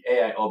big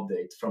AI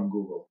update from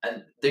Google,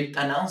 and they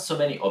announced so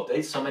many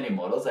updates, so many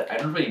models that I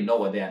don't really know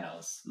what they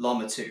announced.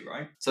 Llama 2,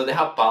 right? So they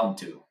have PaLM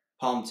 2.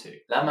 PaLM 2.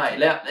 Llama,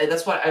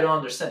 that's what I don't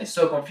understand. It's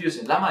so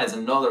confusing. Llama is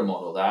another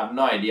model that I have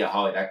no idea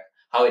how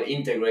it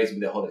integrates with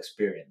the whole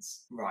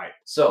experience. Right.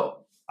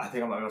 So I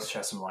think I might be able to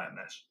shed some light on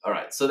this. All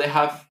right. So they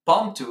have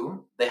PaLM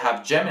 2, they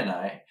have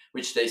Gemini,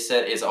 which they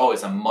said is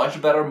a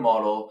much better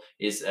model,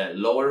 is a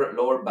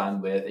lower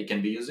bandwidth, it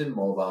can be used in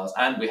mobiles,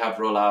 and we have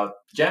rolled out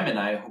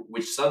Gemini,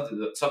 which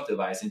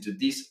subdivides into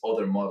these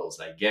other models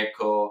like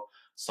Gecko,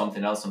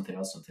 something else.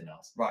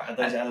 Right, are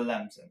those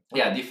LLMs then?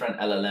 Yeah, different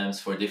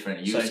LLMs for different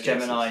use cases. So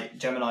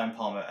Gemini and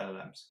PaLM are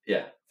LLMs?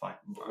 Yeah. Fine.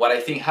 What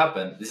I think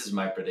happened, this is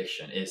my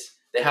prediction, is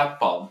they have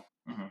PaLM.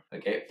 Mm-hmm.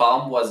 Okay,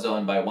 PaLM was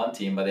done by one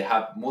team, but they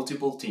have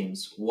multiple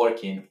teams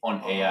working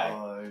on AI.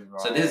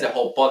 Right. So this is the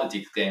whole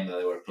politics game that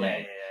they were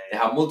playing. They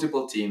have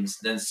multiple teams.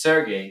 Then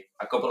Sergey,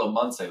 a couple of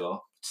months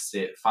ago,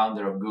 the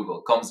founder of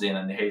Google, comes in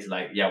and he's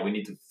like, "Yeah, we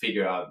need to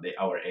figure out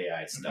our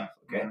AI stuff."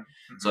 Okay,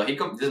 so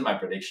this is my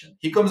prediction.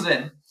 He comes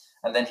in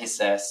and then he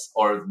says,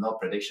 or not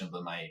prediction,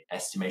 but my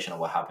estimation of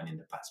what happened in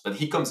the past. But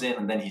he comes in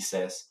and then he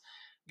says,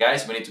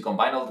 guys, we need to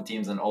combine all the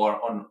teams and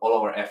all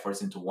our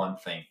efforts into one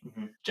thing,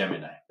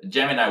 Gemini.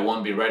 Gemini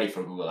won't be ready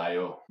for Google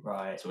I/O.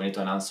 Right. So we need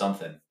to announce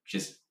something, which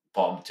is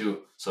PaLM 2.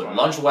 So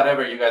launch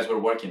whatever you guys were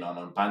working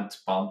on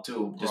PaLM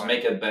 2. Just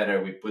make it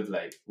better.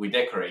 We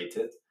decorate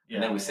it.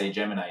 And then we say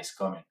Gemini is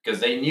coming. Because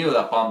they knew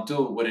that PaLM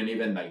 2 wouldn't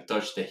even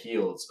touch the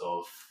heels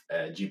of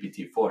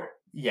GPT-4.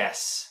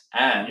 Yes.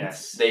 And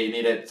they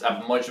needed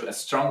a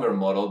stronger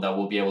model that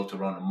will be able to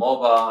run on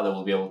mobile, that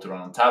will be able to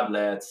run on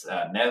tablets,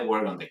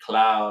 network, on the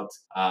cloud,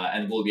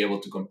 and will be able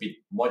to compete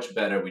much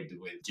better with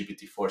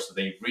GPT-4. So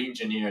they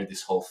re-engineered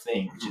this whole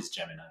thing, which is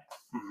Gemini.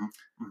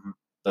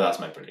 So that's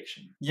my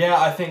prediction. Yeah,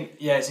 I think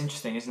it's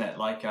interesting, isn't it?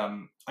 Like,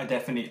 I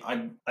think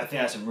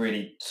that's a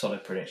really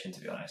solid prediction,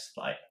 to be honest.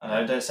 Like,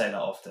 I don't say that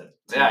often.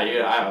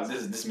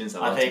 This means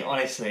a lot. I think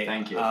honestly,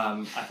 thank you.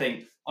 I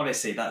think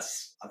honestly,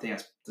 that's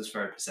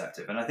very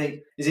perceptive, and I think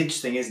it's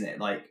interesting, isn't it?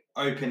 Like,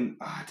 I don't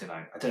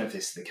know if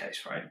this is the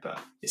case, right? But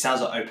it sounds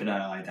like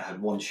OpenAI that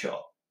had one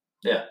shot.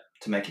 Yeah.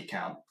 To make it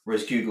count,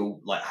 whereas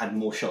Google had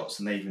more shots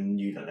than they even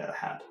knew that they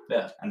had.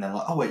 Yeah. And they're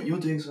like, "Oh wait, you're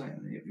doing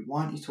something.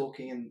 Why aren't you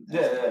talking?" And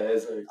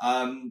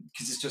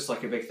because it's just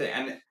like a big thing.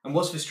 And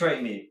what's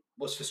frustrating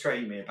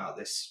me about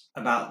this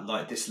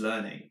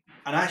learning,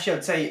 and actually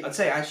I'd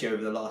say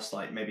over the last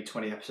maybe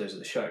 20 episodes of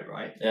the show,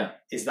 right? Yeah.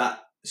 Is that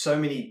so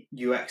many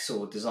UX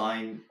or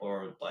design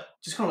or like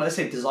just kind of let's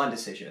say design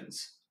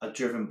decisions are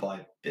driven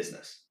by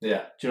business.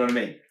 Yeah. Do you know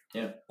what I mean?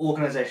 Yeah.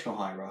 Organizational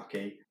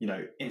hierarchy,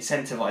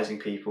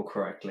 incentivizing people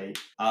correctly,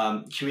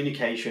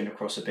 communication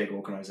across a big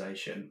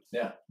organization.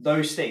 Yeah.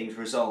 Those things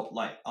result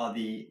are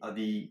the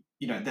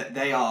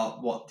they are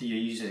what the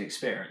users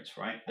experience,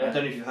 right? Yeah. I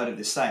don't know if you've heard of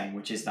this saying,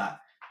 which is that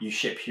you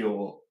ship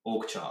your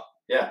org chart.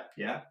 Yeah.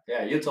 Yeah.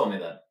 Yeah. You told me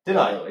that. Did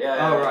I?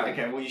 Yeah. Oh, right.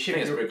 Okay. Well, I think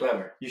it's pretty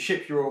clever. You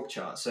ship your org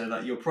chart so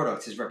that your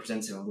product is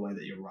representative of the way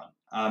that you run.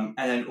 And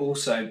then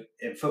also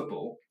in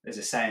football, there's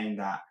a saying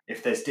that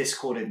if there's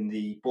discord in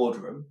the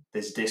boardroom,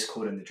 there's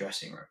discord in the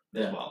dressing room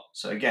as well.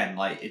 So again,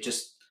 if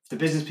the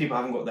business people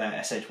haven't got their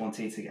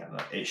SH1T together,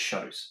 it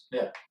shows.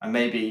 Yeah. And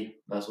maybe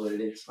that's what it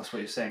is. That's what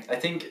you're saying. I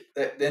think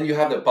then you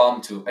have the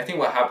PaLM 2. I think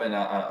what happened,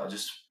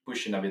 just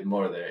pushing a bit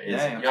more there, is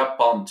you have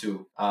PaLM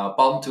 2.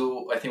 PaLM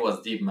 2, I think, was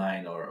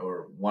DeepMind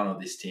or one of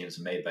these teams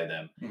made by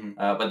them. Mm-hmm.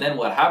 But then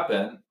what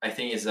happened, I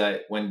think, is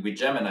that when with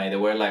Gemini, they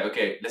were like,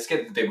 okay, let's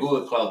get the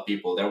Google Cloud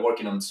people. They're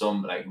working on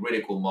some like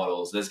really cool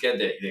models. Let's get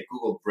the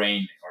Google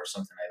Brain or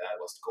something like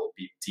that was called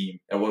team.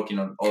 They're working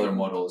on other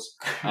models.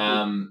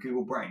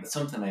 Google Brain.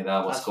 Something like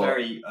that was That's called.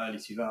 very early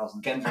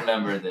 2000s. Can't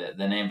remember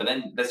the name, but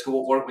then let's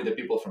go work with the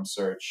people from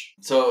Search.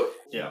 So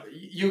yeah,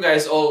 you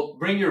guys all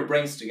bring your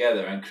brains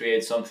together and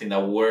create something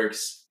that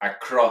works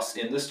across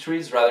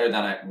industries rather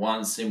than at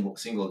one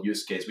single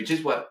use case, which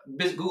is what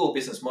Google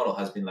business model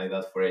has been like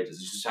that for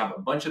ages. You just have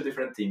a bunch of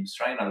different teams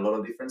trying a lot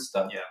of different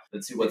stuff. Yeah,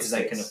 let's see what because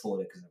they can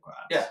afford it because they've got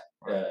ads. Yeah.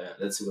 Right.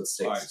 Let's see what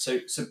sticks. All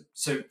right,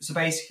 so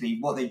basically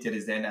what they did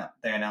is they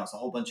announced a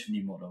whole bunch of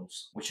new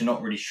models, which are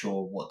not really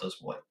sure what does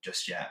what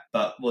just yet.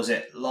 But was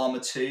it Llama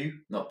 2?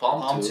 No,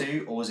 PaLM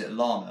 2, or was it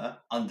Llama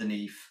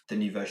underneath the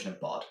new version of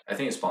Bard? I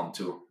think it's PaLM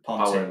 2.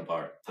 PaLM 2. Powering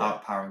Bard. Yeah.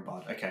 Powering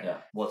Bard. Okay. Yeah.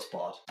 What's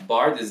Bard?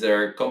 Bard is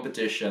their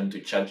competition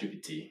to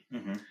ChatGPT.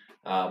 Mm-hmm.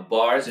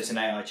 Bard. So it's an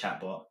AI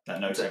chatbot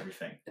that knows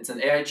everything. It's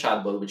an AI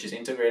chatbot which is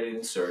integrated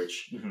in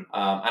Search. Mm-hmm.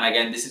 And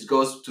again, this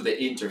goes to the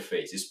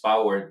interface. It's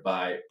powered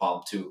by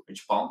PaLM 2,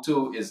 which PaLM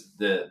 2 is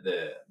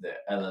the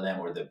LLM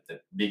or the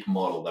big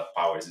model that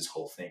powers this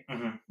whole thing.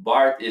 Mm-hmm.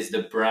 Bard is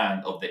the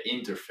brand of the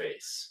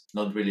interface,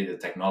 not really the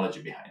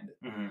technology behind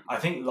it. Mm-hmm. I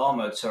think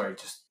Llama, sorry,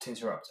 just to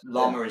interrupt,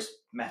 Llama is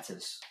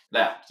Meta's.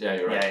 Yeah,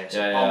 you're right. Yeah.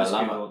 So Llama's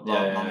Llama.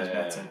 Llama's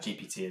Meta,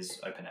 GPT is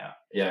OpenAI.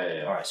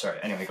 Yeah. All right, sorry.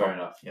 Anyway, fair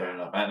enough.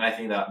 And I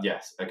think that,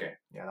 yes, okay.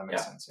 Yeah, that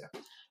makes sense, yeah.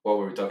 What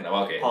were we talking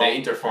about? Okay,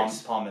 the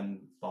interface. PaLM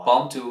and Bard.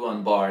 PaLM 2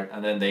 on Bard,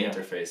 and then the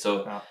interface.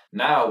 So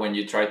now when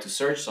you try to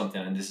search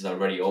something, and this is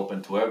already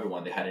open to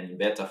everyone, they had it in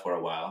beta for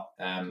a while.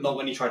 Not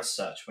when you try to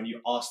search, when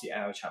you ask the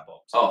AI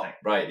chatbot. Oh,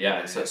 right,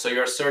 yeah. So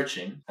you're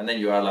searching, and then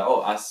you are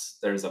like,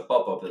 there's a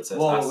pop-up that says...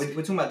 Well, we're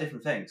talking about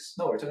different things.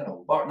 No, we're talking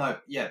about Bard. No,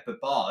 yeah, but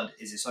Bard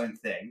is its own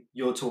thing.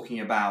 You're talking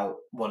about,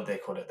 what did they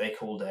call it? They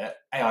called it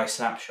AI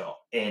Snapshot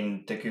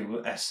in the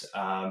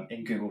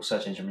Google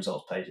search engine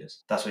results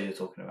pages. That's what you're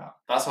talking about.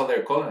 That's how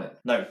they're calling it.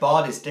 No,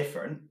 Bard is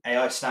different.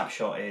 AI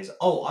Snapshot is,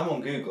 I'm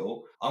on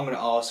Google. I'm going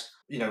to ask,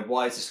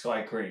 why is the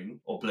sky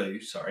green or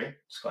blue? Sorry,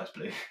 sky's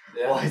blue.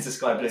 Yeah. Why is the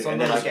sky blue? And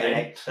then I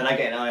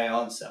get an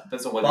AI answer.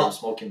 Depends on whether I'm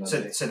smoking that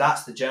day. So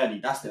that's the journey.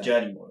 That's the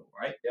journey model,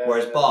 right? Yeah,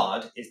 Whereas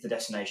Bard is the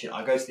destination.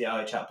 I go to the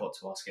AI chatbot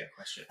to ask it a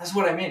question. That's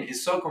what I mean.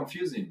 It's so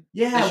confusing.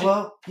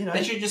 Yeah,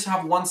 They should just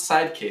have one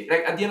sidekick.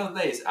 Like at the end of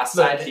the day, it's a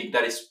sidekick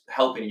that is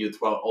helping you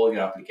throughout all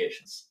your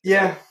applications.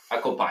 Yeah. So,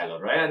 a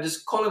copilot, right? And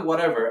just call it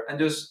whatever,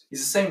 and it's the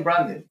same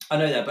branding. I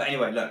know that, but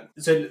anyway, look.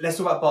 So let's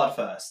talk about Bard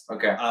first.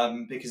 Okay.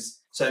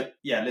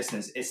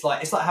 Listeners, it's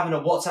like having a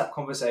WhatsApp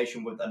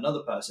conversation with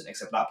another person,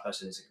 except that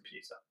person is a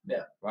computer.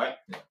 Yeah. Right.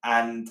 Yeah.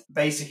 And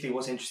basically,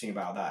 what's interesting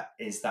about that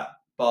is that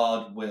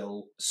Bard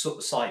will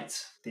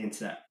cite the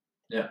internet.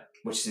 Yeah.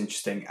 Which is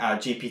interesting.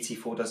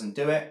 GPT-4 doesn't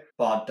do it.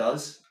 Bard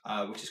does,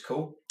 which is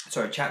cool.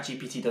 Sorry,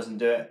 ChatGPT doesn't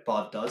do it.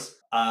 Bard does.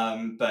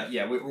 But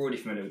yeah, we're already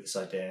familiar with this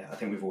idea. I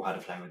think we've all had a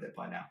play with it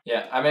by now.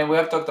 Yeah, I mean, we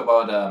have talked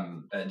about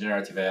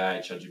generative AI,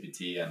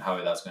 ChatGPT, and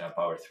how that's going to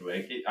power through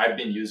it. I've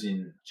been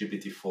using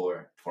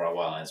GPT-4 for a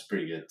while, and it's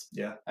pretty good.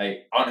 Yeah.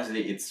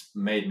 Honestly, it's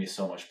made me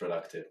so much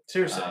productive.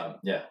 Seriously?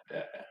 Yeah,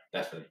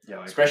 definitely.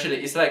 Yeah. Especially,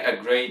 it's like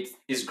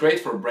it's great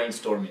for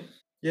brainstorming.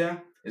 Yeah.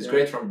 It's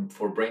great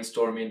for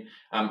brainstorming.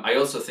 I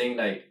also think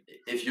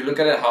if you look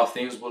at it, how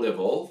things will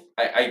evolve,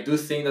 I do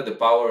think that the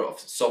power of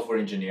software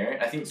engineering,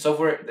 I think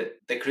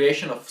the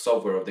creation of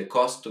software, of the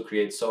cost to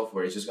create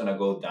software is just going to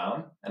go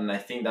down. And I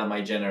think that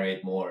might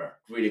generate more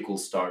really cool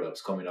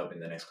startups coming up in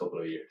the next couple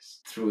of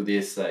years through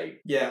this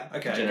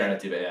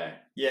generative AI.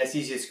 Yeah, it's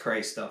easier to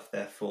create stuff,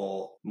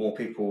 therefore more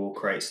people will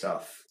create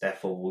stuff,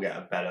 therefore we'll get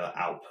a better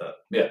output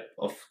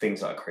of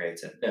things that are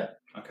created. Yeah.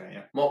 Okay,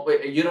 yeah. Well,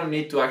 you don't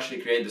need to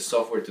actually create the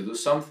software to do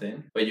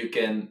something, but you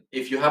can,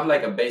 if you have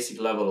like a basic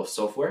level of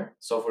software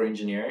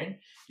engineering,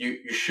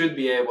 you should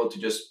be able to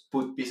just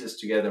put pieces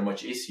together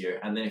much easier.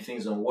 And then if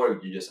things don't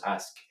work, you just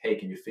ask, hey,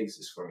 can you fix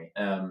this for me?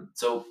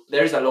 So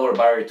there's a lower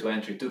barrier to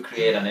entry to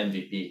create an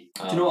MVP.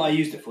 Do you know what I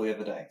used it for the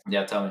other day?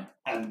 Yeah, tell me.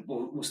 And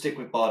we'll stick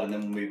with Bard and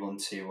then we'll move on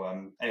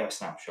to AI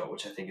Snapshot,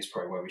 which I think is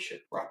probably where we should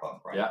wrap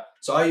up, right? Yeah.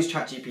 So I used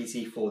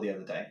ChatGPT 4 the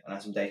other day and I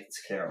had some data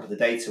to clear up. But the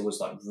data was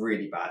like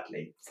really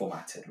badly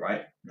formatted,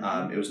 right?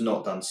 It was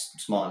not done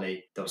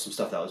smartly. There was some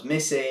stuff that was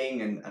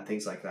missing and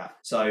things like that.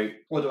 So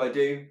what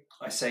do?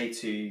 I say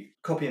to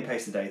copy and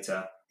paste the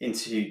data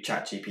into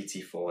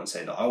ChatGPT 4 and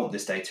say that I want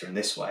this data in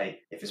this way.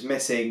 If it's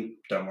missing,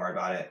 don't worry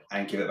about it,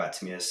 and give it back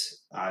to me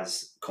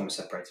as comma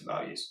separated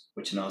values,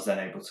 which I was then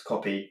able to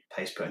copy,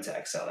 paste, put into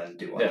Excel and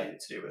do what I needed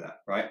to do with that,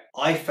 right?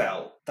 I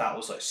felt that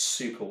was like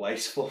super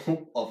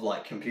wasteful of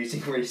like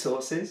computing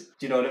resources.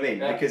 Do you know what I mean?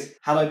 Yeah. Because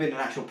had I been an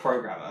actual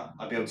programmer,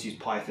 I'd be able to use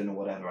Python or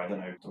whatever, I don't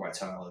know the right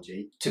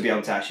terminology, to be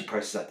able to actually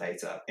process that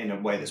data in a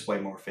way that's way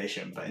more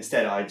efficient. But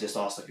instead I just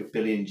asked like 1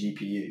 billion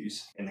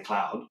GPUs in the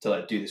cloud to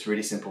like do this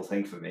really simple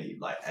thing for me,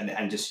 like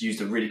and just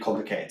used a really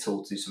complicated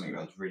tool to do something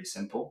that was really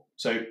simple.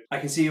 So I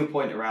can see your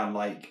point around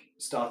like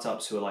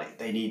startups who are like,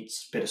 they need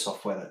a bit of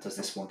software that does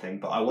this one thing.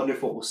 But I wonder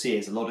if what we'll see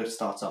is a lot of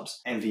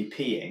startups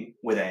MVPing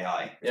with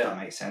AI, if that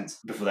makes sense,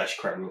 before they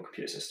actually create a real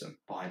computer system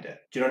behind it.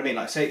 Do you know what I mean?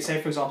 Like say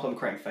for example, I'm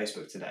creating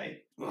Facebook today.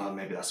 Well,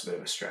 maybe that's a bit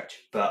of a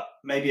stretch, but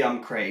maybe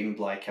I'm creating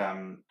like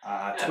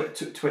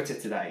Twitter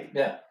today.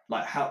 Yeah.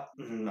 Like how?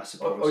 That's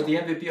a or the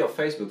MVP of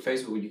Facebook.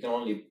 Facebook, you can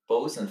only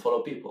post and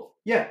follow people.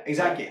 Yeah,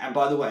 exactly. And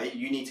by the way,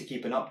 you need to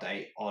keep an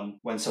update on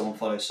when someone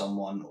follows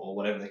someone or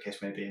whatever the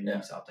case may be, and you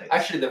need to update.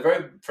 Actually, the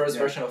very first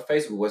version of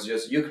Facebook was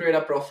just you create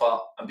a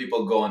profile and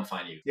people go and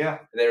find you. Yeah.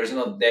 There's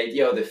no, the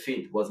idea of the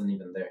feed wasn't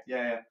even there.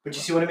 Yeah. But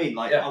you see what I mean?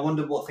 Like, I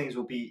wonder what things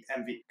will be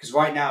because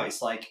right now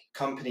it's like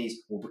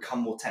companies will become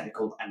more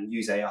technical and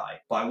use AI.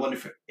 But I wonder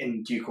if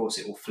in due course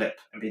it will flip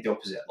and be the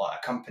opposite. Like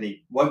a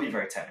company won't be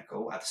very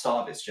technical at the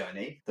start of its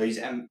journey. They'll use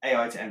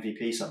AI to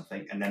MVP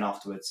something, and then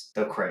afterwards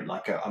they'll create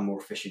like a more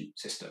efficient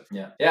system.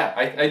 Yeah.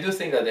 I do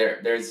think that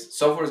there's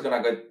software is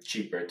gonna get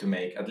cheaper to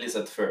make, at least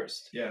at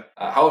first. Yeah.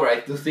 However,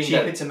 I do think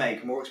cheaper to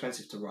make, more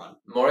expensive to run.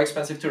 More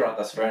expensive to run.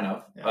 That's fair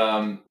enough.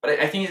 But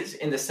I think it's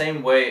in the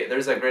same way.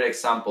 There's a great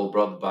example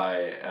brought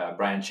by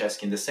Brian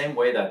Chesky. In the same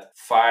way that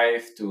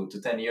 5 to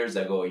 10 years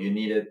ago, you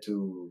needed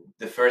to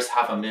the first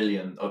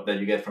 $500,000 that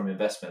you get from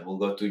investment will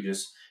go to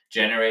just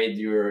generate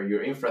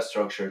your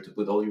infrastructure to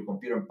put all your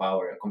computer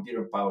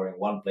power in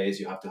one place.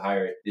 You have to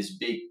hire this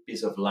big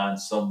piece of land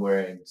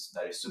somewhere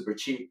that is super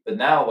cheap. But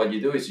now what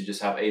you do is you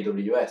just have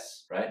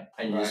AWS, right?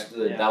 And you just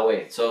do it that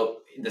way. So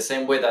in the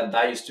same way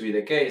that used to be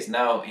the case,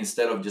 now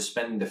instead of just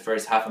spending the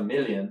first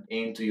 $500,000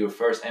 into your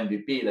first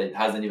MVP that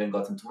hasn't even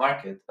gotten to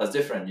market, that's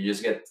different. You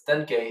just get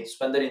 10K,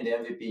 spend it in the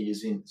MVP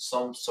using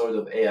some sort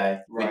of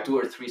AI with 2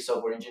 or 3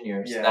 software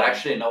engineers that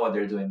actually know what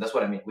they're doing. That's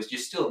what I mean. Which you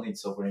still need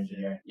software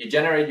engineering. You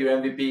generate your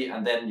MVP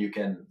and then you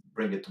can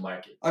bring it to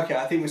market. Okay,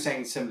 I think we're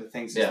saying similar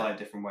things in slightly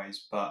different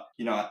ways, but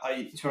to be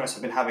honest,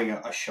 I've been having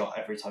a shot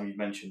every time you've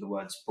mentioned the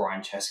words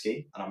Brian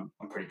Chesky, and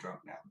I'm pretty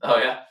drunk now. Oh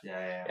yeah?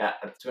 Yeah.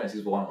 To be honest,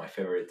 he's one of my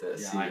favorite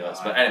CEOs.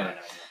 But anyway,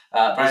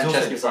 Brian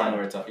Chesky is on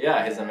over top.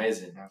 Yeah, he's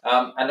amazing.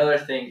 Another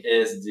thing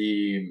is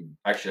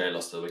actually I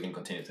lost it. We can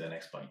continue to the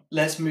next point.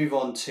 Let's move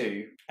on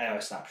to AI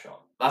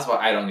Snapshot. That's what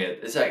I don't get.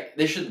 It's like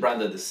they should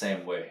brand it the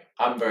same way.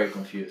 I'm very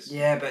confused.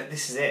 Yeah, but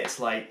this is it.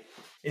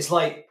 It's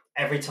like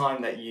every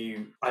time that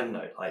you, I don't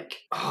know, like,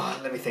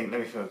 let me think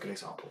of a good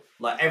example.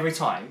 Like every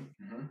time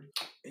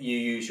you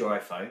use your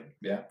iPhone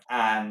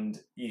and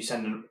you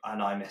send an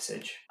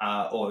iMessage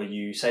or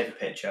you save a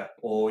picture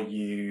or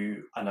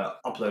you,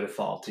 upload a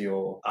file to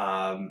your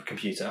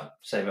computer,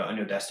 save it on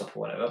your desktop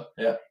or whatever,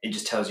 it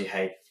just tells you,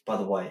 hey, by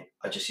the way,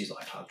 I just use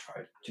iCloud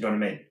Drive. Do you know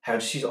what I mean? Hey, I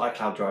just use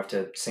iCloud Drive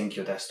to sync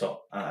your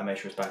desktop and make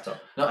sure it's backed up.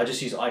 No, I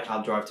just use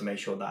iCloud Drive to make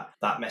sure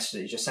that message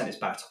that you just sent is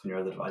backed up on your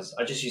other devices.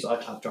 I just use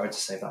iCloud Drive to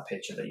save that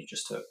picture that you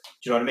just took.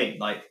 Do you know what I mean?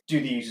 Like, do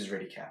the users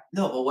really care?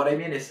 No, but what I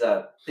mean is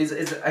that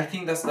I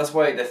think that's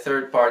why the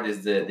third part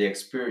is the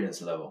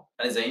experience level,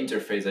 and it's the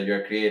interface that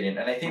you're creating.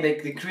 And I think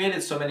they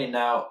created so many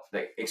now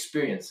like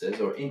experiences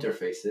or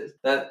interfaces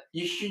that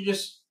you should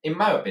just, in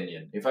my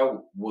opinion, if I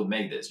would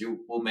make this,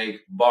 you will make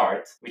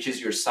Bart, which is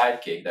your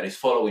sidekick that is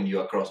following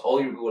you across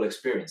all your Google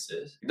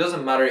experiences. It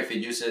doesn't matter if it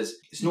uses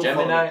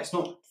Gemini. It's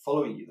not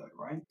following you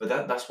though, right?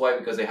 But that's why,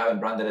 because they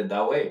haven't branded it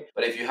that way.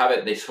 But if you have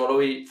it, they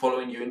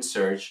following you in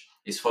search.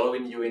 It's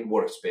following you in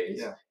Workspace.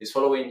 Yeah. It's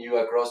following you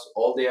across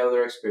all the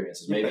other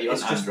experiences. Maybe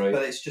on Android.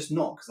 But it's just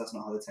not, because that's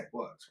not how the tech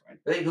works, right?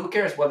 But who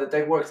cares what the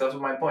tech works? That's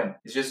my point.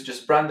 It's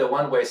just brand the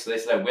one way. So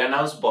it's like, we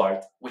announced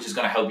Bart, which is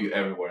gonna help you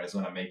everywhere. It's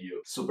gonna make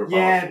you super powerful.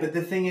 Yeah, but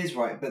the thing is,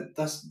 right? But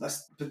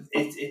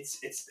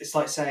it's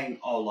like saying,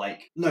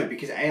 no,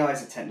 because AI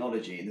is a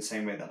technology in the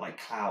same way that like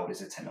cloud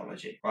is a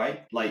technology,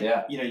 right? Like,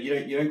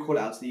 you don't call it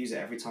out to the user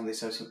every time they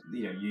say,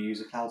 you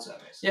use a cloud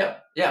service. Yeah.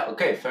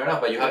 Okay, fair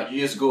enough. But you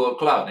use Google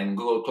Cloud, and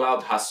Google Cloud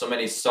has so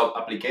many sub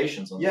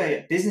applications on there.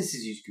 Yeah.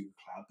 Businesses use Google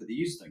Cloud, but the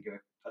users don't give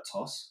a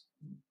toss.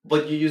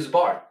 But you use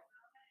Bart.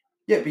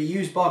 Yeah, but you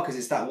use Bart because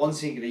it's that one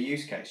singular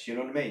use case. You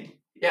know what I mean?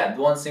 Yeah,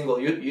 one single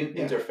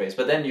interface,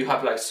 but then you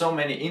have like so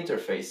many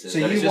interfaces So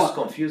that you it's just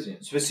want- confusing.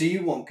 So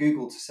you want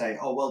Google to say,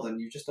 oh, well done,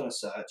 you've just done a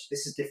search.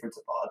 This is different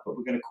to Bard, but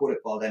we're going to call it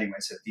Bard anyway,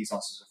 so these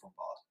answers are from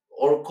Bard.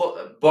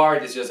 Or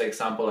Bard is just an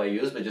example I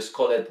use, but just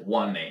call it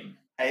one name.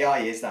 AI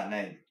is that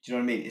name. Do you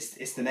know what I mean?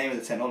 It's the name of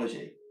the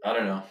technology. I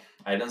don't know.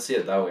 I don't see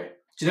it that way.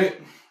 Do you know?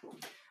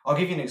 I'll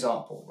give you an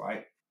example,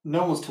 right?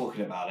 No one's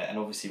talking about it, and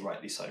obviously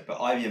rightly so. But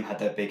IBM had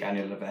their big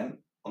annual event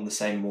on the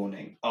same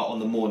morning, on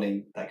the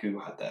morning that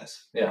Google had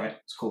theirs. Yeah. Right?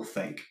 It's called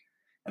Think,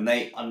 and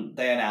they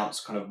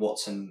announced kind of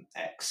Watson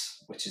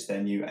X, which is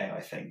their new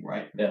AI thing,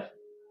 right? Yeah.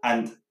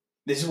 And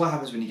this is what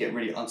happens when you get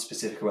really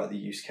unspecific about the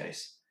use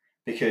case,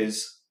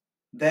 because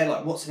they're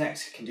like, Watson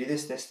X can do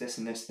this, this, this,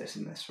 and this, this,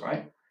 and this,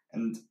 right?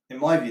 And in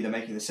my view, they're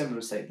making a similar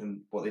mistake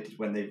than what they did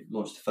when they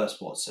launched the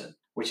first Watson,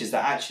 which is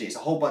that actually it's a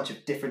whole bunch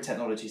of different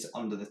technologies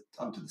under the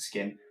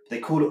skin. But they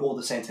call it all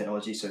the same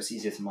technology, so it's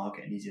easier to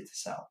market and easier to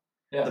sell.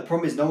 Yeah. The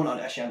problem is no one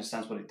actually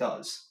understands what it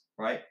does,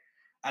 right?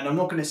 And I'm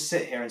not going to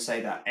sit here and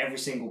say that every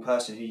single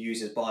person who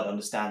uses Bard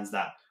understands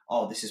that,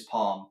 oh, this is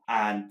PaLM,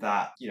 and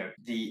that, you know,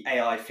 the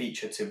AI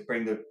feature to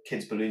bring the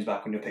kids' balloons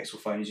back on your Pixel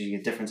phone is using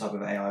a different type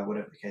of AI,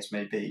 whatever the case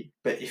may be.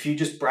 But if you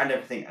just brand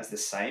everything as the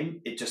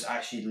same, it just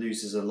actually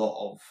loses a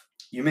lot of...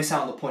 You miss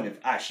out on the point of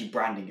actually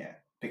branding it,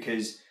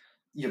 because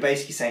you're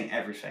basically saying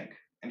everything.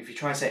 And if you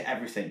try and say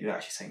everything, you're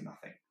actually saying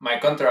nothing. My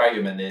counter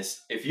argument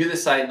is, if you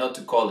decide not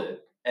to call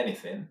it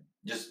anything,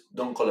 just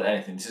don't call it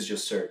anything. This is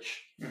just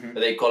search. Mm-hmm.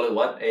 But they call it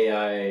what?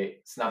 AI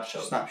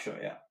snapshot. Snapshot,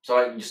 yeah. So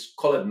like, just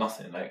call it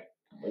nothing. Like,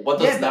 what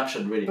does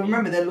snapshot really But mean?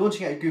 remember, they're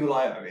launching it at Google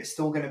I/O. It's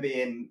still going to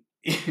be in...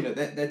 You know,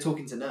 they're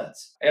talking to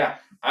nerds. Yeah,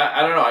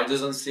 I don't know. I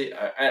just don't see.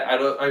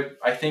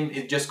 I think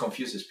it just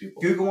confuses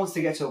people. Google wants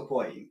to get to a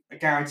point. I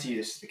guarantee you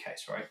this is the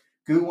case, right?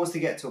 Google wants to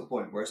get to a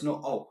point where it's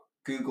not, oh,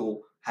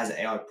 Google has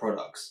AI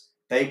products.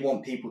 They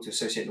want people to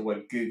associate the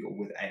word Google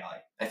with AI.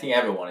 I think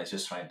everyone is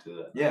just trying to do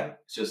that. Yeah.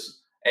 It's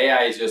just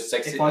AI is just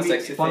sexy.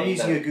 If I'm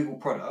using a Google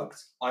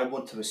product, I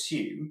want to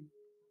assume,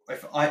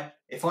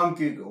 if I'm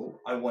Google,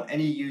 I want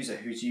any user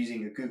who's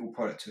using a Google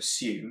product to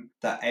assume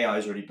that AI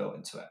is already built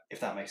into it, if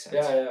that makes sense.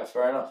 Yeah,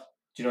 fair enough.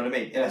 Do you know what I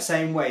mean? In the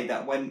same way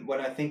that when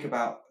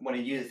a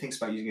user thinks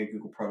about using a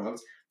Google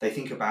product, they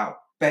think about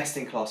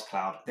best-in-class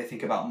cloud, they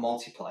think about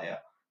multiplayer,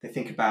 they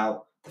think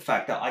about the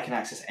fact that I can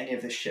access any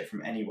of this shit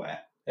from anywhere.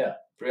 Yeah,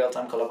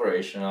 real-time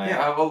collaboration. I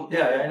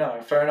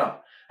know, fair enough.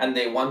 And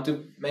they want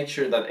to make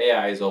sure that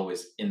AI is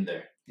always in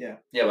there. Yeah.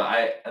 Yeah,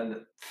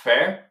 but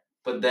fair.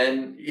 But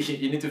then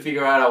you need to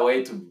figure out a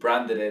way to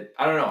brand it.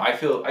 I don't know.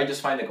 I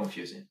just find it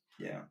confusing.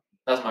 Yeah.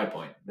 That's my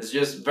point. It's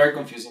just very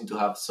confusing to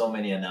have so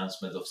many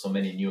announcements of so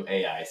many new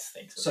AI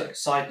things. So,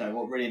 side note,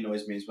 what really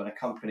annoys me is when a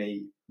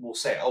company will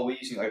say, oh, we're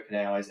using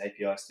OpenAI's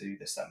APIs to do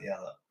this, that, and the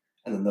other.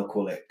 And then they'll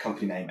call it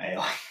company name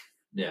AI.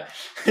 Yeah.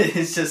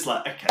 It's just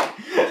like, okay.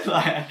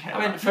 Okay.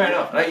 I mean, fair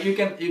enough. Like you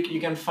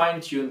can fine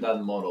tune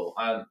that model,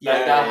 and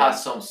that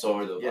has some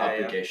sort of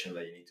application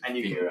that you need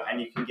to figure out.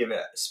 And you can give it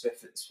a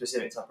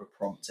specific type of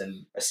prompt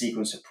and a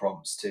sequence of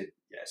prompts to.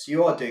 Yeah, so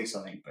you are doing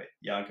something, but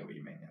yeah, I get what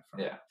you mean.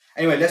 Yeah.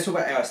 Anyway, let's talk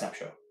about AI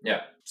Snapshot.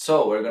 Yeah.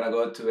 So we're gonna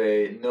go to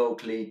a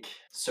no-click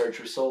search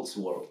results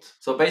world.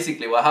 So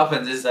basically, what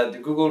happens is that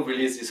Google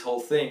released this whole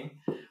thing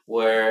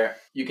where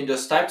you can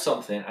just type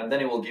something and then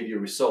it will give you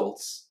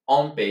results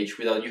on page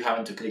without you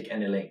having to click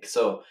any link.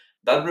 So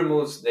that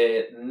removes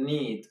the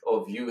need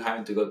of you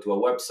having to go to a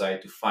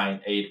website to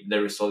find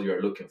the result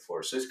you're looking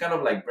for. So it's kind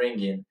of like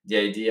bringing the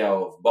idea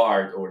of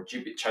Bard or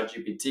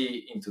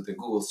ChatGPT into the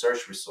Google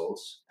search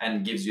results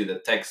and gives you the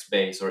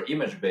text-based or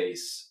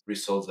image-based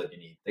results that you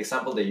need. The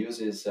example they use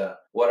is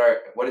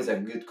what is a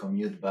good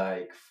commute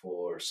bike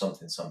for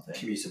something.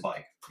 Commuter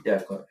bike. Yeah,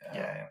 of course.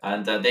 Yeah.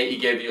 And he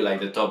gave you like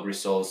the top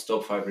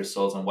 5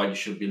 results, and what you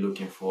should be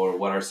looking for,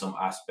 what are some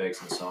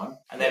aspects, and so on.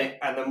 And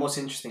then what's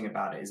interesting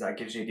about it is that it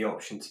gives you the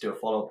option to do a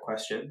follow-up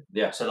question.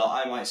 Yeah. So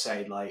like I might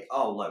say like,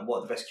 oh, like what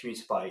are the best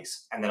commuter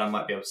bikes? And then I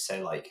might be able to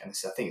say like, and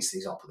I think it's the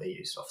example they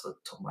used off the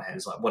top of my head,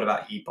 is like, what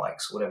about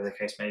e-bikes, or whatever the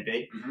case may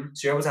be. Mm-hmm.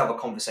 So you're able to have a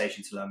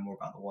conversation to learn more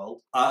about the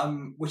world,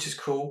 which is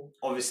cool.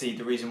 Obviously,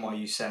 the reason why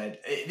you said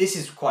this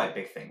is quite a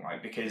big thing,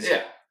 right? Because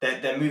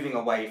they're moving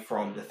away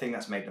from the thing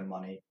that's made them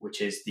money,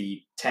 which is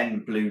the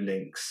 10 blue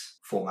links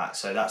format.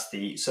 So that's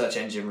the search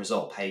engine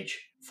result page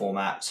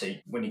format. So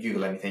when you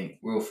Google anything,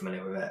 we're all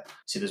familiar with it.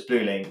 So there's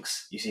blue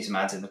links, you see some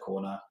ads in the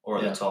corner or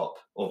at the top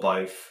or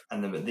both.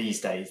 And then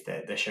these days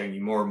they're showing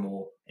you more and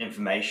more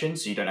information,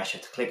 so you don't actually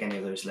have to click any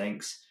of those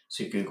links.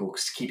 So Google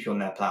keep you on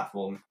their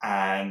platform,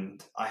 and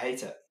I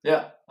hate it.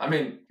 Yeah, I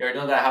mean, you're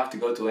not gonna have to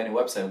go to any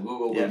website.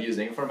 Google will use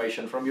the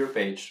information from your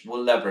page,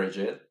 will leverage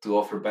it to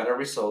offer better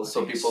results.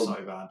 So people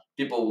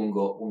won't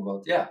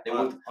go. Yeah, it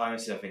will. I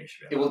honestly don't think it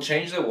should be. It will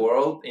change the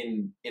world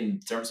in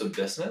terms of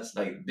business.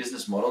 Like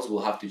business models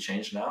will have to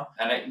change now.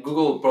 And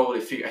Google will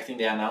probably figure. I think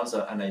they announced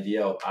an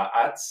idea of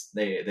ads.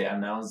 They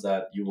announced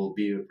that you will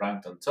be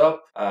ranked on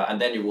top,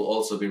 and then you will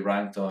also be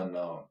ranked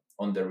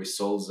on the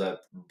results that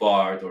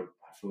Bard or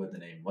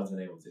what's the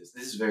name of this?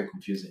 This is very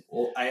confusing.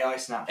 Or AI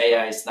Snapshot.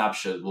 AI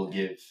Snapshot will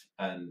give,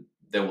 and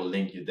they will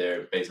link you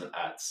there based on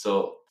ads.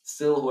 So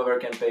still whoever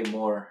can pay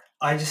more.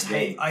 I just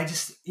hate.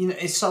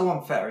 It's so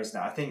unfair, isn't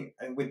it? I think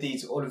with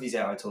all of these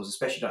AI tools,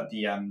 especially like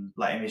the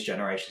like image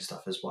generation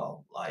stuff as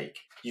well. Like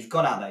you've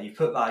gone out there, you've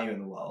put value in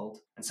the world,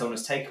 and someone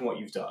has taken what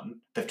you've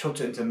done, they've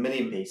chopped it into a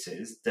million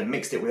pieces, they've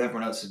mixed it with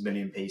everyone else's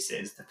million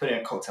pieces, they put it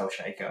in a cocktail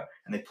shaker,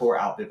 and they pour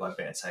it out bit by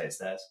bit and say it's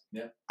theirs.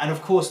 Yeah. And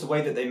of course, the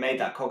way that they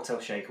made that cocktail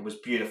shaker was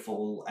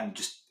beautiful and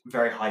just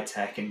very high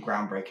tech and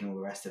groundbreaking, all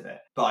the rest of it.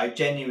 But I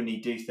genuinely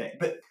do think.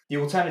 But the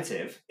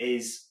alternative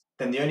is,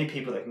 then the only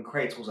people that can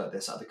create tools like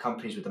this are the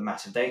companies with the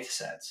massive data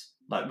sets,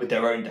 like with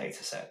their own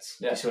data sets.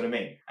 Yeah. You see what I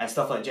mean? And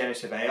stuff like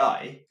generative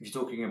AI, if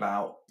you're talking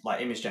about like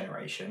image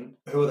generation,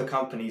 who are the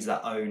companies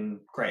that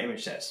own great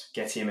image sets?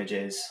 Getty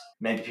Images,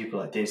 maybe people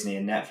like Disney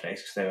and Netflix,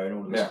 because they own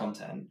all of this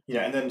content.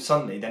 And then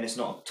suddenly, then it's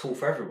not a tool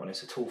for everyone,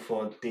 it's a tool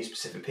for these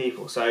specific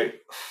people. So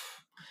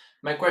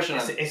my question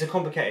it's a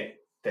complicated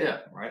thing,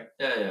 right?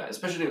 Yeah.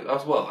 Especially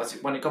as well as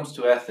when it comes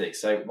to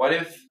ethics. Like, what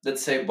if,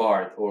 let's say,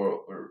 BART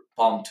or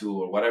PaLM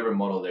 2 or whatever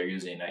model they're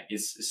using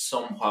is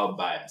somehow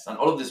biased, and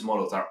all of these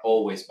models are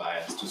always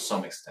biased to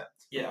some extent.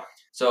 Yeah.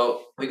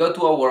 So we go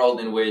to a world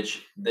in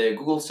which the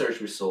Google search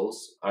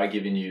results are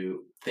giving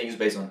you things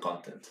based on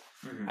content.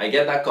 Mm-hmm. I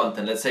get that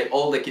content. Let's say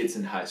all the kids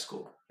in high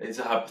school. It's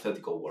a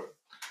hypothetical world.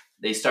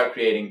 They start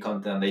creating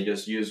content. They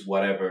just use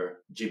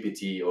whatever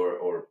GPT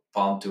or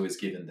PaLM 2 is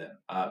giving them.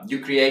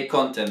 You create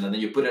content and then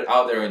you put it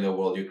out there in the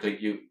world.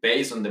 You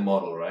based on the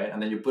model, right?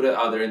 And then you put it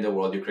out there in the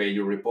world. You create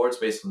your reports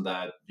based on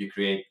that. You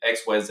create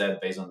X, Y, Z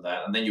based on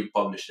that, and then you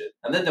publish it.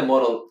 And then the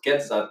model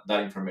gets that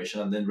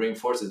information and then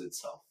reinforces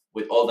itself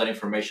with all that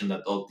information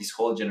that this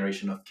whole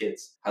generation of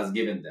kids has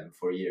given them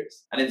for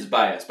years. And it's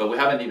biased, but we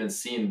haven't even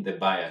seen the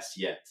bias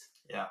yet.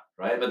 Yeah.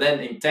 Right. But then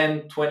in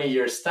 10, 20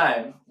 years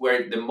time,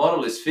 where the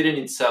model is fitting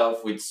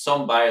itself with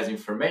some biased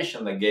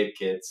information that gave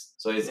kids,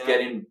 so it's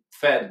getting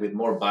fed with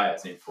more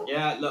biased info.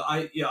 Yeah. Look,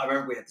 I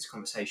remember we had this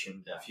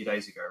conversation a few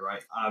days ago,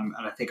 right?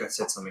 And I think I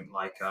said something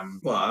like,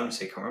 well, I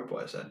honestly can't remember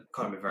what I said.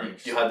 Can't be very.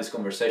 You had this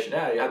conversation.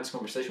 Yeah, you had this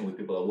conversation with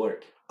people at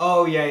work.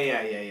 Oh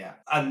yeah.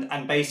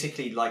 And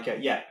basically, like,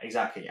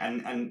 exactly.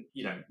 And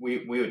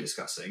we were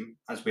discussing,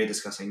 as we're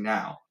discussing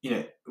now,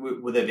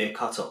 will there be a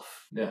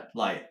cutoff? Yeah.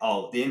 Like,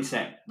 the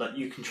internet, like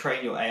you can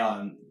train your AI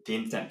on the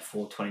internet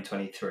before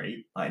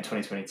 2023, like in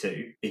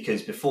 2022,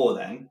 because before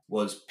then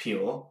was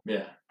pure.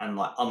 Yeah. And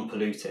like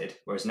unpolluted,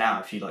 whereas now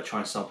if you like try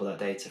and sample that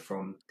data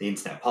from the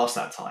internet past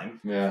that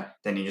time,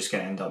 then you're just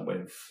going to end up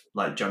with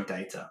like junk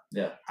data.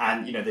 Yeah.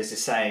 And there's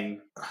this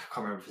saying, I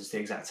can't remember if it's the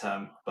exact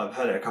term, but I've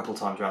heard it a couple of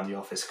times around the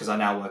office because I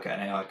now work at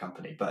an AI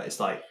company. But it's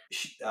like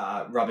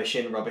rubbish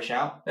in, rubbish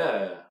out.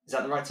 Yeah. Is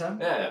that the right term?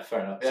 Yeah,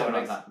 fair enough. Yeah, something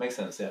like that makes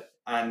sense. Yeah.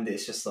 And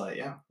it's just like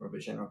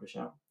rubbish in, rubbish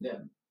out. Yeah.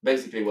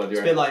 Basically, what you're.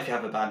 It's a bit like if you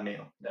have a bad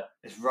meal. Yeah.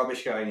 It's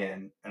rubbish going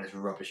in and it's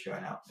rubbish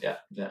going out. Yeah.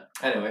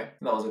 Anyway,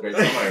 that was a great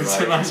summary, right? It's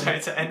a nice way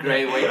to end.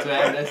 Great way to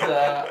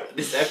end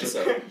this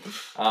episode.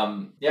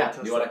 Do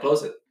you want to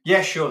close it?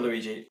 Yeah, sure,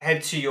 Luigi.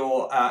 Head to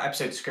your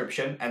episode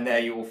description and there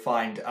you will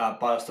find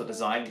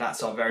bios.design.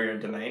 That's our very own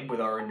domain with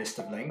our own list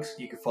of links.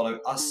 You can follow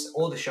us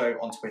or the show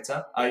on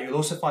Twitter. You'll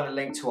also find a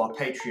link to our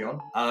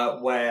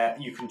Patreon where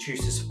you can choose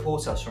to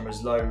support us from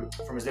as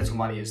little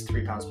money as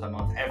 £3 per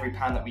month. Every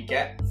pound that we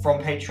get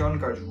from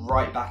Patreon goes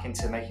right back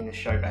into making the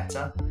show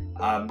better.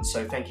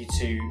 So thank you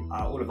to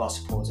all of our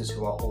supporters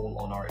who are all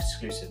on our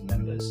exclusive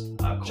members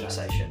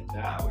conversation,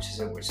 which is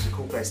a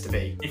cool place to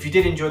be. If you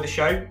did enjoy the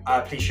show,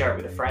 please share it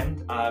with a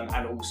friend,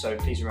 and also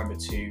please remember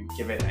to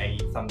give it a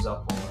thumbs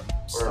up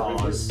or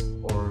stars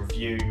or a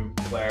review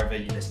wherever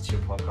you listen to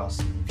your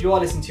podcast. If you are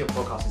listening to your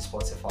podcast in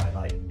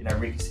Spotify,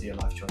 reconsider your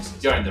life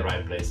choices. You're in the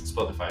right place.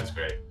 Spotify is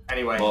great.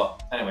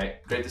 Anyway,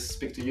 great to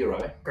speak to you,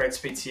 Robbie. Great to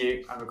speak to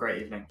you. Have a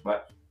great evening.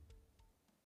 Bye.